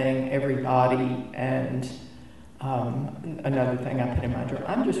everything, everybody, and another thing I put in my journal,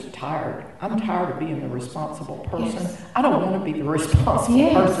 I'm just tired. I'm tired of being the responsible person. Yes. I don't want to be the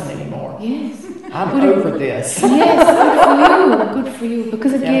responsible person anymore. Yes. I'm over this. Yes, good for you,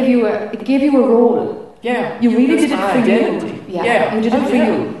 because it gave you a role. Yeah. You really did it my for identity. you. Yeah. You did it for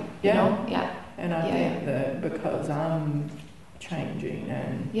you. Yeah. You know? Yeah. And I think that because I'm changing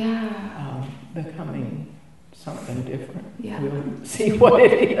and becoming something different, we'll see what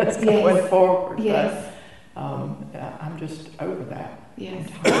it is going forward. Yes. But I'm just over that. Yes.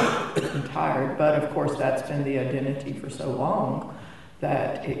 I'm tired. But of course, that's been the identity for so long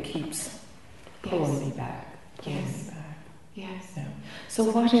that it keeps pulling me back. Yes. Yes. Yeah. So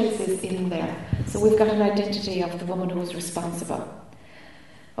what else is in there? So we've got an identity of the woman who's responsible.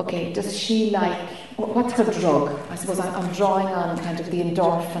 Okay, does she like, what's her drug? I suppose I'm drawing on kind of the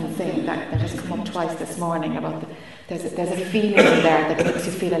endorphin thing that has come up twice this morning about there's a feeling in there that makes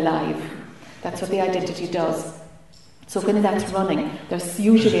you feel alive. That's what the identity does. So when that's running, there's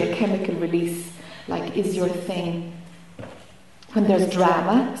usually a chemical release, like is your thing. When there's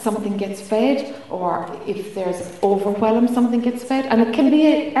drama, something gets fed, or if there's overwhelm, something gets fed. And it can be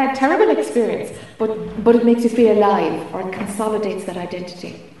a terrible experience, but it makes you feel alive, or it consolidates that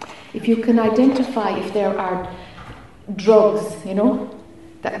identity. If you can identify if there are drugs,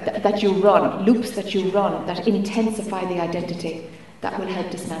 that you run, loops that you run, that intensify the identity, that will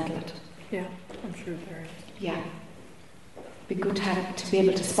help dismantle it. Yeah, I'm sure there is. Yeah. Be good to be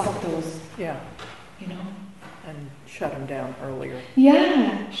able to spot those. Yeah. And shut them down earlier.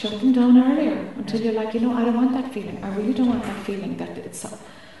 Yeah, shut them down earlier until you're like, I don't want that feeling. I really don't want that feeling that it's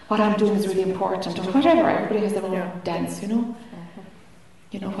what I'm doing is really important, or whatever. Everybody has their own dance,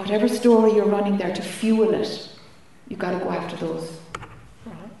 Whatever story you're running there to fuel it, you got to go after those.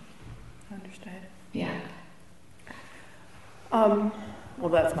 Right. I understand. Yeah. Well,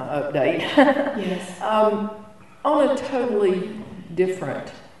 that's my update. Yes. On a totally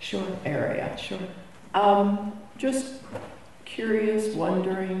different area. Sure. Just curious,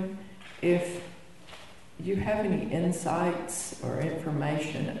 wondering if you have any insights or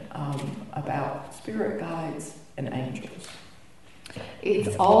information about spirit guides and angels.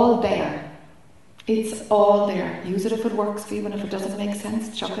 It's all there. It's all there. Use it if it works for you, and if it doesn't make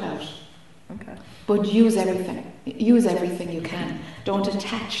sense, chuck it out. Okay. But use everything. Use everything you can. Don't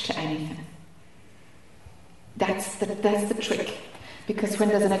attach to anything. That's the trick. Because when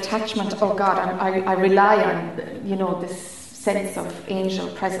there's an attachment, oh God, I rely on, this sense of angel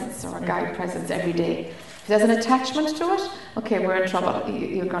presence or guide presence every day. If there's an attachment to it, okay, we're in trouble.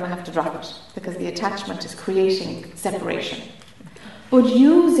 You're going to have to drop it, because the attachment is creating separation. But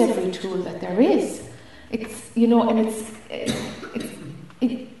use every tool that there is. It's, you know, and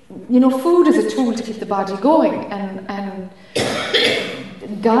you know, food is a tool to keep the body going, and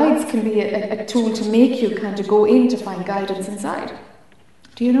guides can be a tool to make you kind of go in to find guidance inside.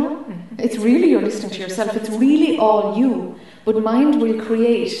 Do you know? Mm-hmm. It's really you're listening to yourself. It's really all you. But mind will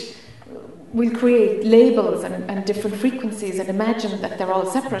create labels and different frequencies and imagine that they're all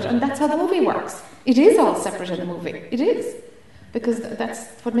separate, and that's how the movie works. It is all separate in the movie. It is. Because that's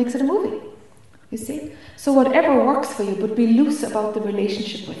what makes it a movie. You see? So whatever works for you, but be loose about the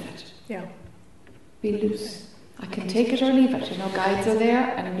relationship with it. Yeah. Be loose. I can take it or leave it. You know, guides are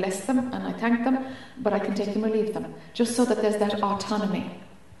there, and I bless them, and I thank them, but I can take them or leave them. Just so that there's that autonomy.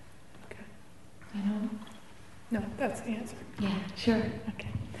 Okay. You know? No, that's the answer. Yeah, sure.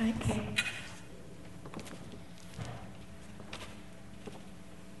 Okay, thanks. Okay.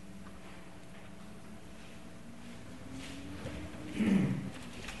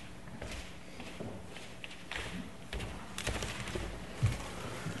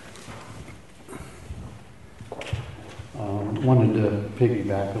 Wanted to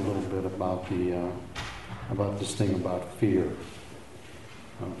piggyback a little bit about this thing about fear.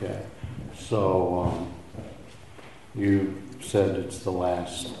 Okay, so you said it's the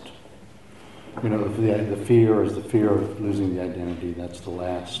last. You know, the fear is the fear of losing the identity. That's the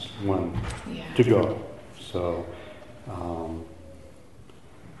last one to go. So,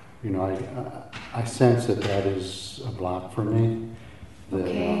 you know, I sense that is a block for me. That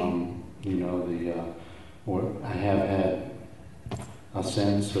you know, I have had a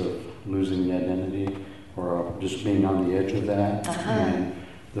sense of losing the identity, or just being on the edge of that, and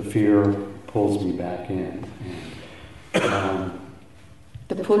the fear pulls me back in. And,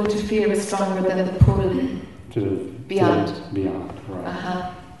 the pull to fear is stronger than the pull to beyond. Beyond,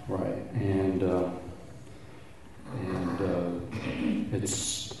 right? Right, and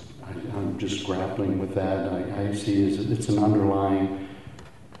it's I'm just grappling with that. I see it's an underlying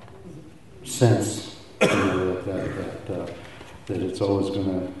sense, you know, that it's always going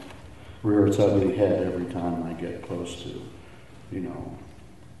to rear its ugly head every time I get close to, you know,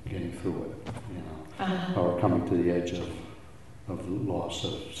 getting through it, you know, or coming to the edge of loss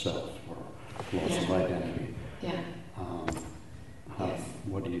of self or loss of identity. Yeah.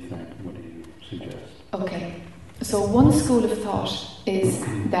 What do you think? What do you suggest? Okay. So one school of thought is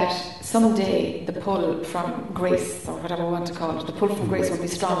that someday the pull from grace, or whatever we want to call it, the pull from grace will be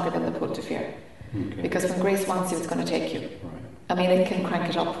stronger than the pull to fear. Okay. Because when grace wants you, it's going to take you. Right. I mean, it can crank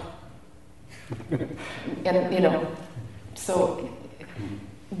it up. And, you know, so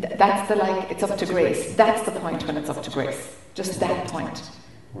that's it's up to grace. That's the point when it's up to grace. Just that point.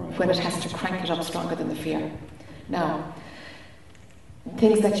 Right. When it has to crank it up stronger than the fear. Now,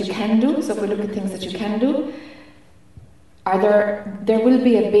 things that you can do, so if we look at things that you can do, there will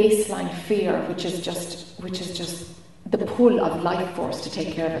be a baseline fear, which is just the pull of life force to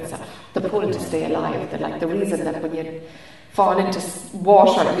take care of itself, the pull to stay alive, the reason that when you fall into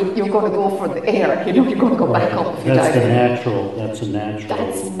water, you're going to go for the air, you know, you're going to go back up if you die. That's a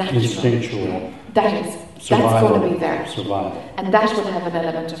natural, instinctual. That's going to be there. Survival. And that will have an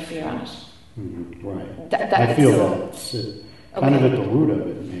element of fear on it. Mm-hmm. Right. I feel that's kind of at the root of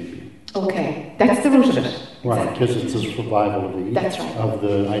it, maybe. Okay, that's the root of it. Right, because it's a survival of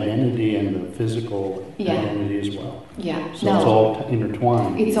the identity and the physical identity as well. Yeah. So it's all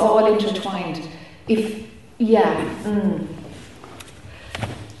intertwined. It's all intertwined.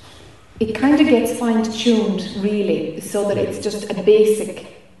 It kind of gets fine-tuned, really, so that it's just a basic.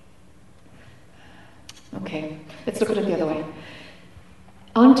 Okay, let's look at it the other way.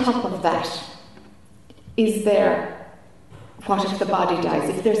 On top of that, is there, what if the body dies?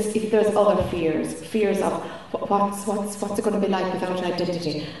 If there's other fears of what's it going to be like without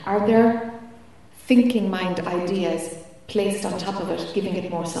identity? Are there thinking mind ideas placed on top of it, giving it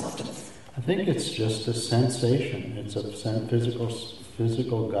more substance? I think it's just a sensation. It's a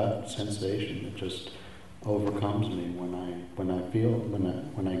physical gut sensation that just overcomes me when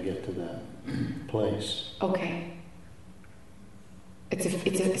I get to that place. Okay.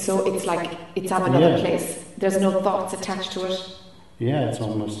 So it's like it's at another place. There's no thoughts attached to it. Yeah, it's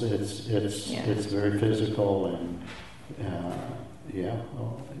almost it's very physical and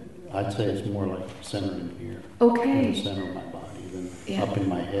I'd say it's more like centered in here. Okay. In the center of my body than up in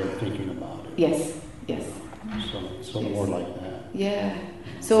my head thinking about it. Yes. So more like that. Yeah.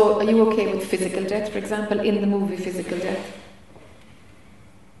 So are you okay with physical death, for example, in the movie Physical Death?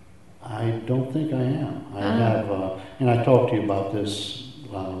 I don't think I am. I have, and I talked to you about this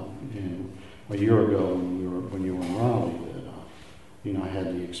a year ago when you were in Raleigh. That I had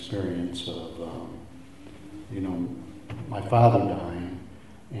the experience of my father dying,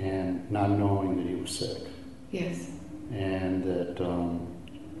 and not knowing that he was sick. Yes. And that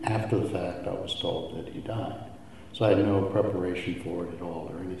after the fact I was told that he died. So I had no preparation for it at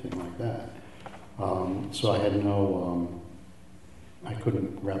all or anything like that. So I had no, I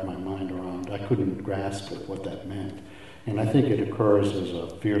couldn't wrap my mind around, I couldn't grasp it, what that meant. And I think it occurs as a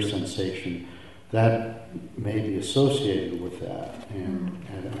fear sensation that may be associated with that. And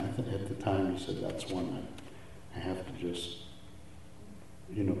at the time he said, that's one that I have to just,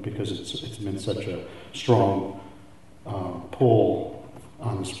 you know, because it's been such a strong pull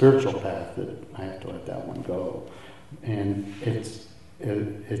on the spiritual path that I have to let that one go. And it's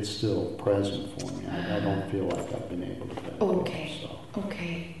still present for me. I don't feel like I've been able to let it go. So.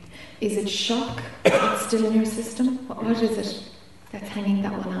 Okay. Is it shock that's still in your system? What is it that's hanging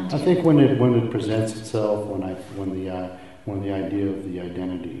that one on to? I think when it presents itself, when the idea of the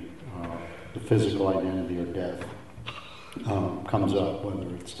identity, the physical identity or death, comes up,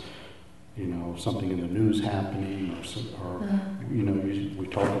 whether it's, you know, something in the news happening or you know, we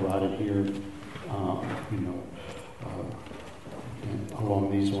talk about it here, you know,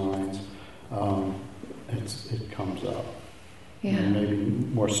 along these lines, it comes up. Yeah. And maybe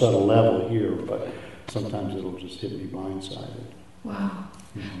more subtle level here, but sometimes it'll just hit me blindsided. Wow.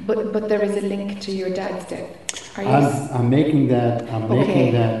 But there is a link to your dad's death. Are you I'm making that.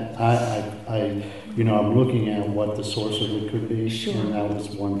 Okay. I you know, I'm looking at what the source of it could be, Sure. and that was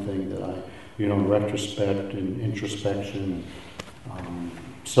one thing that I, you know, retrospect and introspection,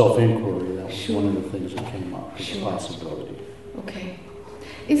 self-inquiry. That was Sure. one of the things that came up as Sure. a possibility. Okay.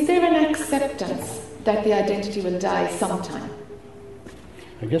 Is there an acceptance that the identity will die sometime?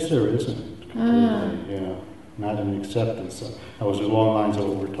 I guess there isn't. Yeah, not an acceptance. That was along lines of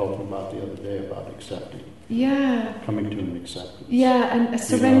what we were talking about the other day about accepting. Yeah. Coming to an acceptance. Yeah, and a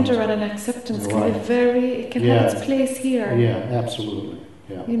surrender, you know, and an acceptance can be it can have its place here. Yeah, absolutely.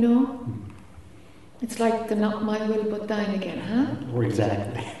 Yeah. You know? It's like the not my will but thine again, huh? Or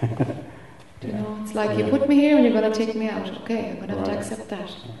exactly. You know, it's like you put me here and you're going to take me out. Okay, I'm going to have to accept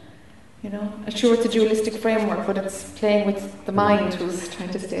that. You know, sure, it's a dualistic framework, but it's playing with the mind who's trying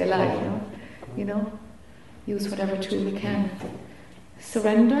to stay alive. You know, use whatever tool we can.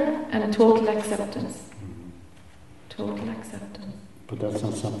 Surrender and total acceptance. Total acceptance. But that's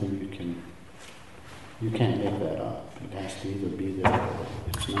not something you can't make that up. It has to either be there or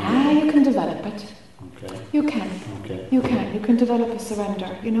it's not. You can develop it. Okay. You can. Okay. You can. You can develop a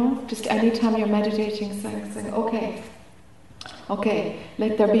surrender. You know, just anytime you're meditating, saying, okay,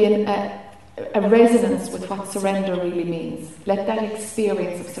 let there be a resonance with what surrender really means. Let that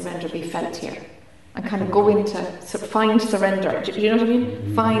experience of surrender be felt here. And kind of go into, find surrender. Do you know what I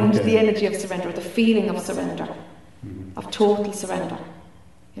mean? Find the energy of surrender, the feeling of surrender, of total surrender.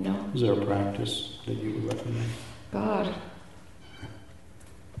 You know? Is there a practice that you would recommend? God.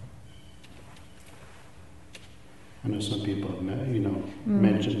 I know some people have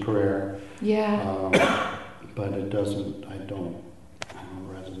mentioned prayer. Yeah. But it doesn't, I don't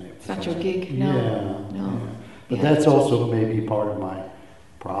resonate. It's not your gig, no. Yeah. No. Yeah. But that's also maybe part of my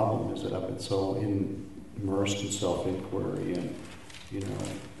problem, is that I've been so immersed in self-inquiry and, you know,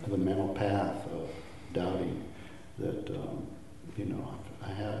 the mental path of doubting that, you know,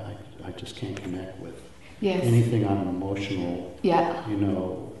 I just can't connect with anything on an emotional, you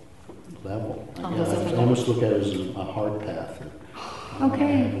know, level. I almost look at it as a hard path. Okay.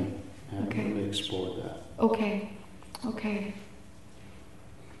 I haven't really explored that. Okay.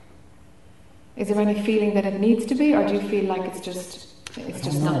 Is there any feeling that it needs to be, or do you feel like it's just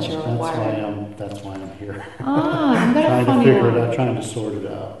not your wiring? That's why I'm here. Isn't that trying a funny to figure one? it out, trying to sort it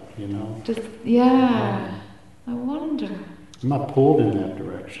out, you know? I wonder. I'm not pulled in that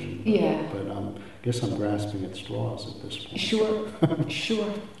direction. But I guess I'm grasping at straws at this point. Sure.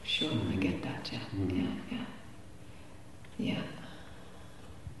 I get that, yeah.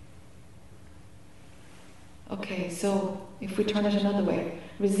 Okay, so if we turn it another way,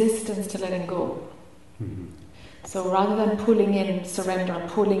 resistance to letting go. So rather than pulling in surrender,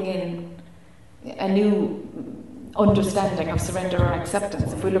 pulling in a new understanding of surrender or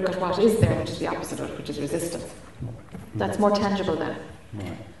acceptance, if we look at what is there, which is the opposite of it, which is resistance, that's more tangible then.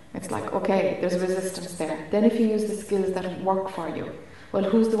 It's like, okay, there's resistance there. Then if you use the skills that work for you, well,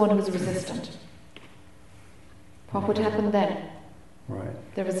 who's the one who's resistant? What would happen then?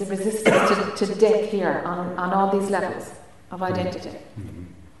 There is a resistance to death here on all these levels of identity.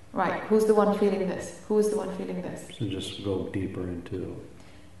 Right, who's the one feeling this? Who's the one feeling this? So just go deeper into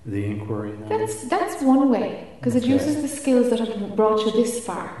the inquiry then? That's one way, because it uses the skills that have brought you this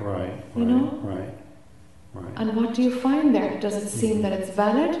far. You know? Right. And what do you find there? Does it seem that it's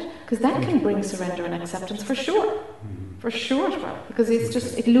valid? Because that can bring surrender and acceptance for sure. For sure it will, because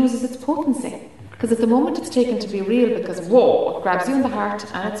it loses its potency. Because at the moment it's taken to be real because, whoa, it grabs you in the heart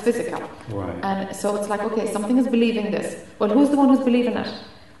and it's physical. Right. And so it's like, okay, something is believing this. Well, who's the one who's believing it?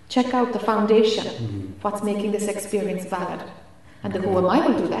 Check out the foundation, what's making this experience valid. And the who am I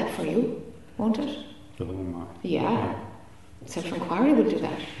will do that for you, won't it? The who am I? Yeah. Self-inquiry will do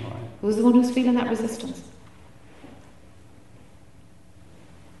that. Right. Who's the one who's feeling that resistance?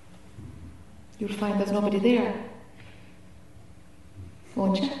 You'll find there's nobody there.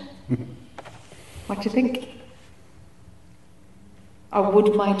 Won't you? What do you think? Or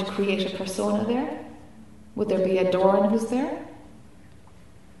would mind create a persona there? Would there be a Doran who's there?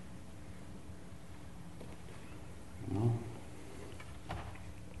 No.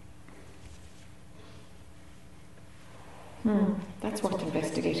 That's worth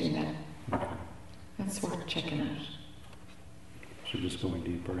investigating then. That's worth checking out. So just going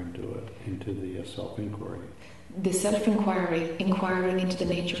deeper into it, into the self-inquiry. The self-inquiry, inquiring into the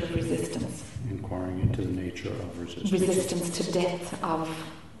nature of resistance. Inquiring into the nature of resistance. Resistance to death of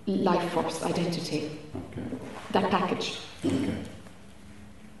life force, identity. Okay. That package. Okay.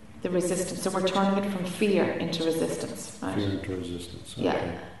 The resistance. So we're turning it from fear into resistance. Right? Fear into resistance. Okay.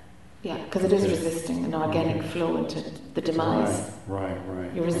 Yeah. Yeah, because it is resisting an organic flow into the demise. Right.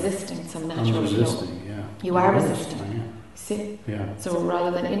 You're resisting some natural I'm resisting, flow. yeah. You are Yes, resisting. I am. See? Yeah. So rather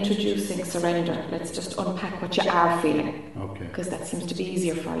than introducing surrender, let's just unpack what you are feeling. Okay. Because that seems to be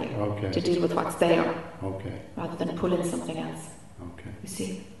easier for you. Okay. To deal with what's there. Okay. Rather than pull in something else. Okay. You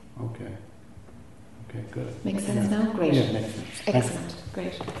see? Okay. Okay, good. Makes sense now? Great. Yeah, makes sense. Excellent.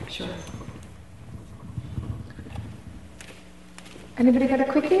 Great. Sure. Anybody got a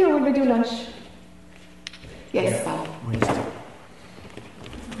quickie or will we do lunch? Yes, Bob.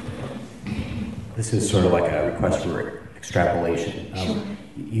 This is sort of like a request for extrapolation.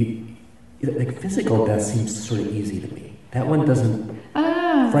 Like physical death seems sort of easy to me. That one doesn't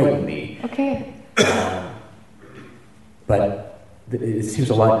frighten me. Okay. But it seems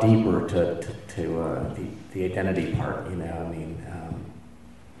a lot deeper to the identity part. You know, I mean,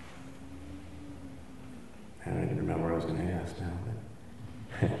 I don't even remember what I was going to ask now. But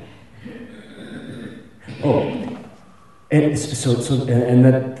and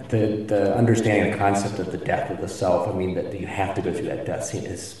that the understanding, the concept of the death of the self. I mean, that you have to go through that death scene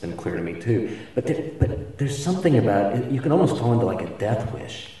has been clear to me too. But there's something about it. You can almost fall into like a death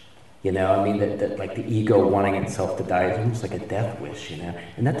wish. You know, I mean, that like the ego wanting itself to die is almost like a death wish. You know,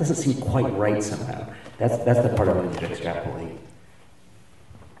 and that doesn't seem quite right somehow. That's the part I wanted to extrapolate.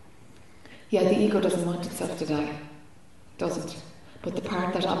 Yeah, the ego doesn't want itself to die. Doesn't. But the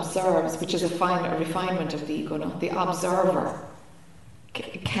part that observes, which is a refinement of the ego, not the observer,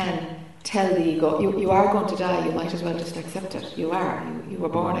 can tell the ego, you are going to die, you might as well just accept it. You are. You were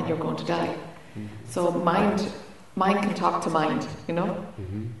born and you're going to die. So mind can talk to mind, you know?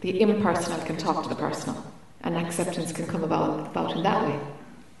 The impersonal can talk to the personal. And acceptance can come about in that way.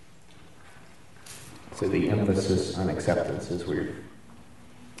 So the emphasis on acceptance is where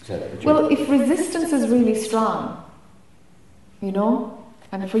well, if resistance is really strong, you know,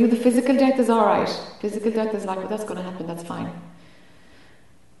 and for you the physical death is all right. Physical death is like, well, that's going to happen, that's fine.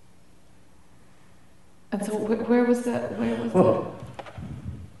 And so where was that?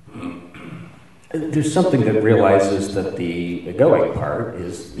 There's something that realizes that the egoic part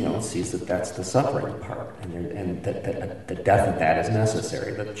is, you know, sees that that's the suffering part, and that the death of that is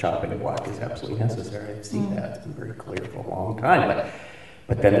necessary. That the chopping block is absolutely necessary. I see that. It's been very clear for a long time.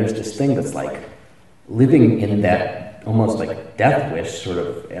 But then there's this thing that's like living in that almost like death wish sort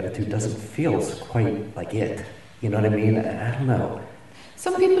of attitude doesn't feel quite like it. You know what I mean? I don't know.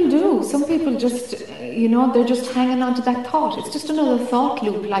 Some people do. Some people just, you know, they're just hanging on to that thought. It's just another thought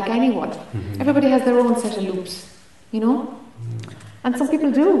loop, like anyone. Everybody has their own set of loops, you know? And some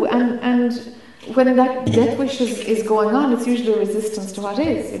people do. And when that death wish is going on, it's usually a resistance to what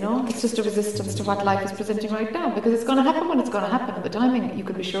is, you know? It's just a resistance to what life is presenting right now. Because it's going to happen when it's going to happen. And the timing, you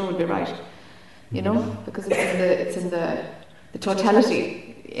can be sure, will be right, you know? Because it's in the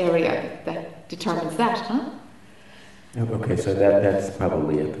totality area that determines that, huh? Okay, so that's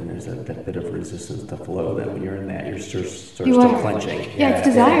probably it. And there's that bit of resistance to flow. That when you're in that, you're sort of still clenching. Yeah, it's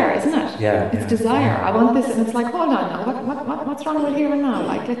desire, isn't it? Yeah, it's desire. I want this, and it's like, hold on now. What's wrong with here and now?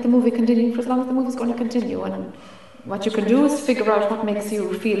 Like, let the movie continue for as long as the movie's going to continue. And what you can do is figure out what makes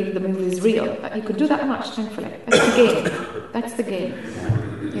you feel the movie is real. You can do that much, thankfully. That's the game. That's the game.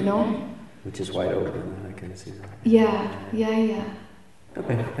 You know. Which is wide open. I can see that. Yeah.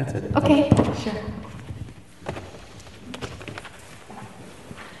 Okay, that's it. Okay, sure.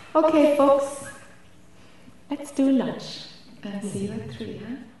 Okay, folks, let's do lunch and see you at 3,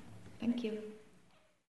 huh? Thank you.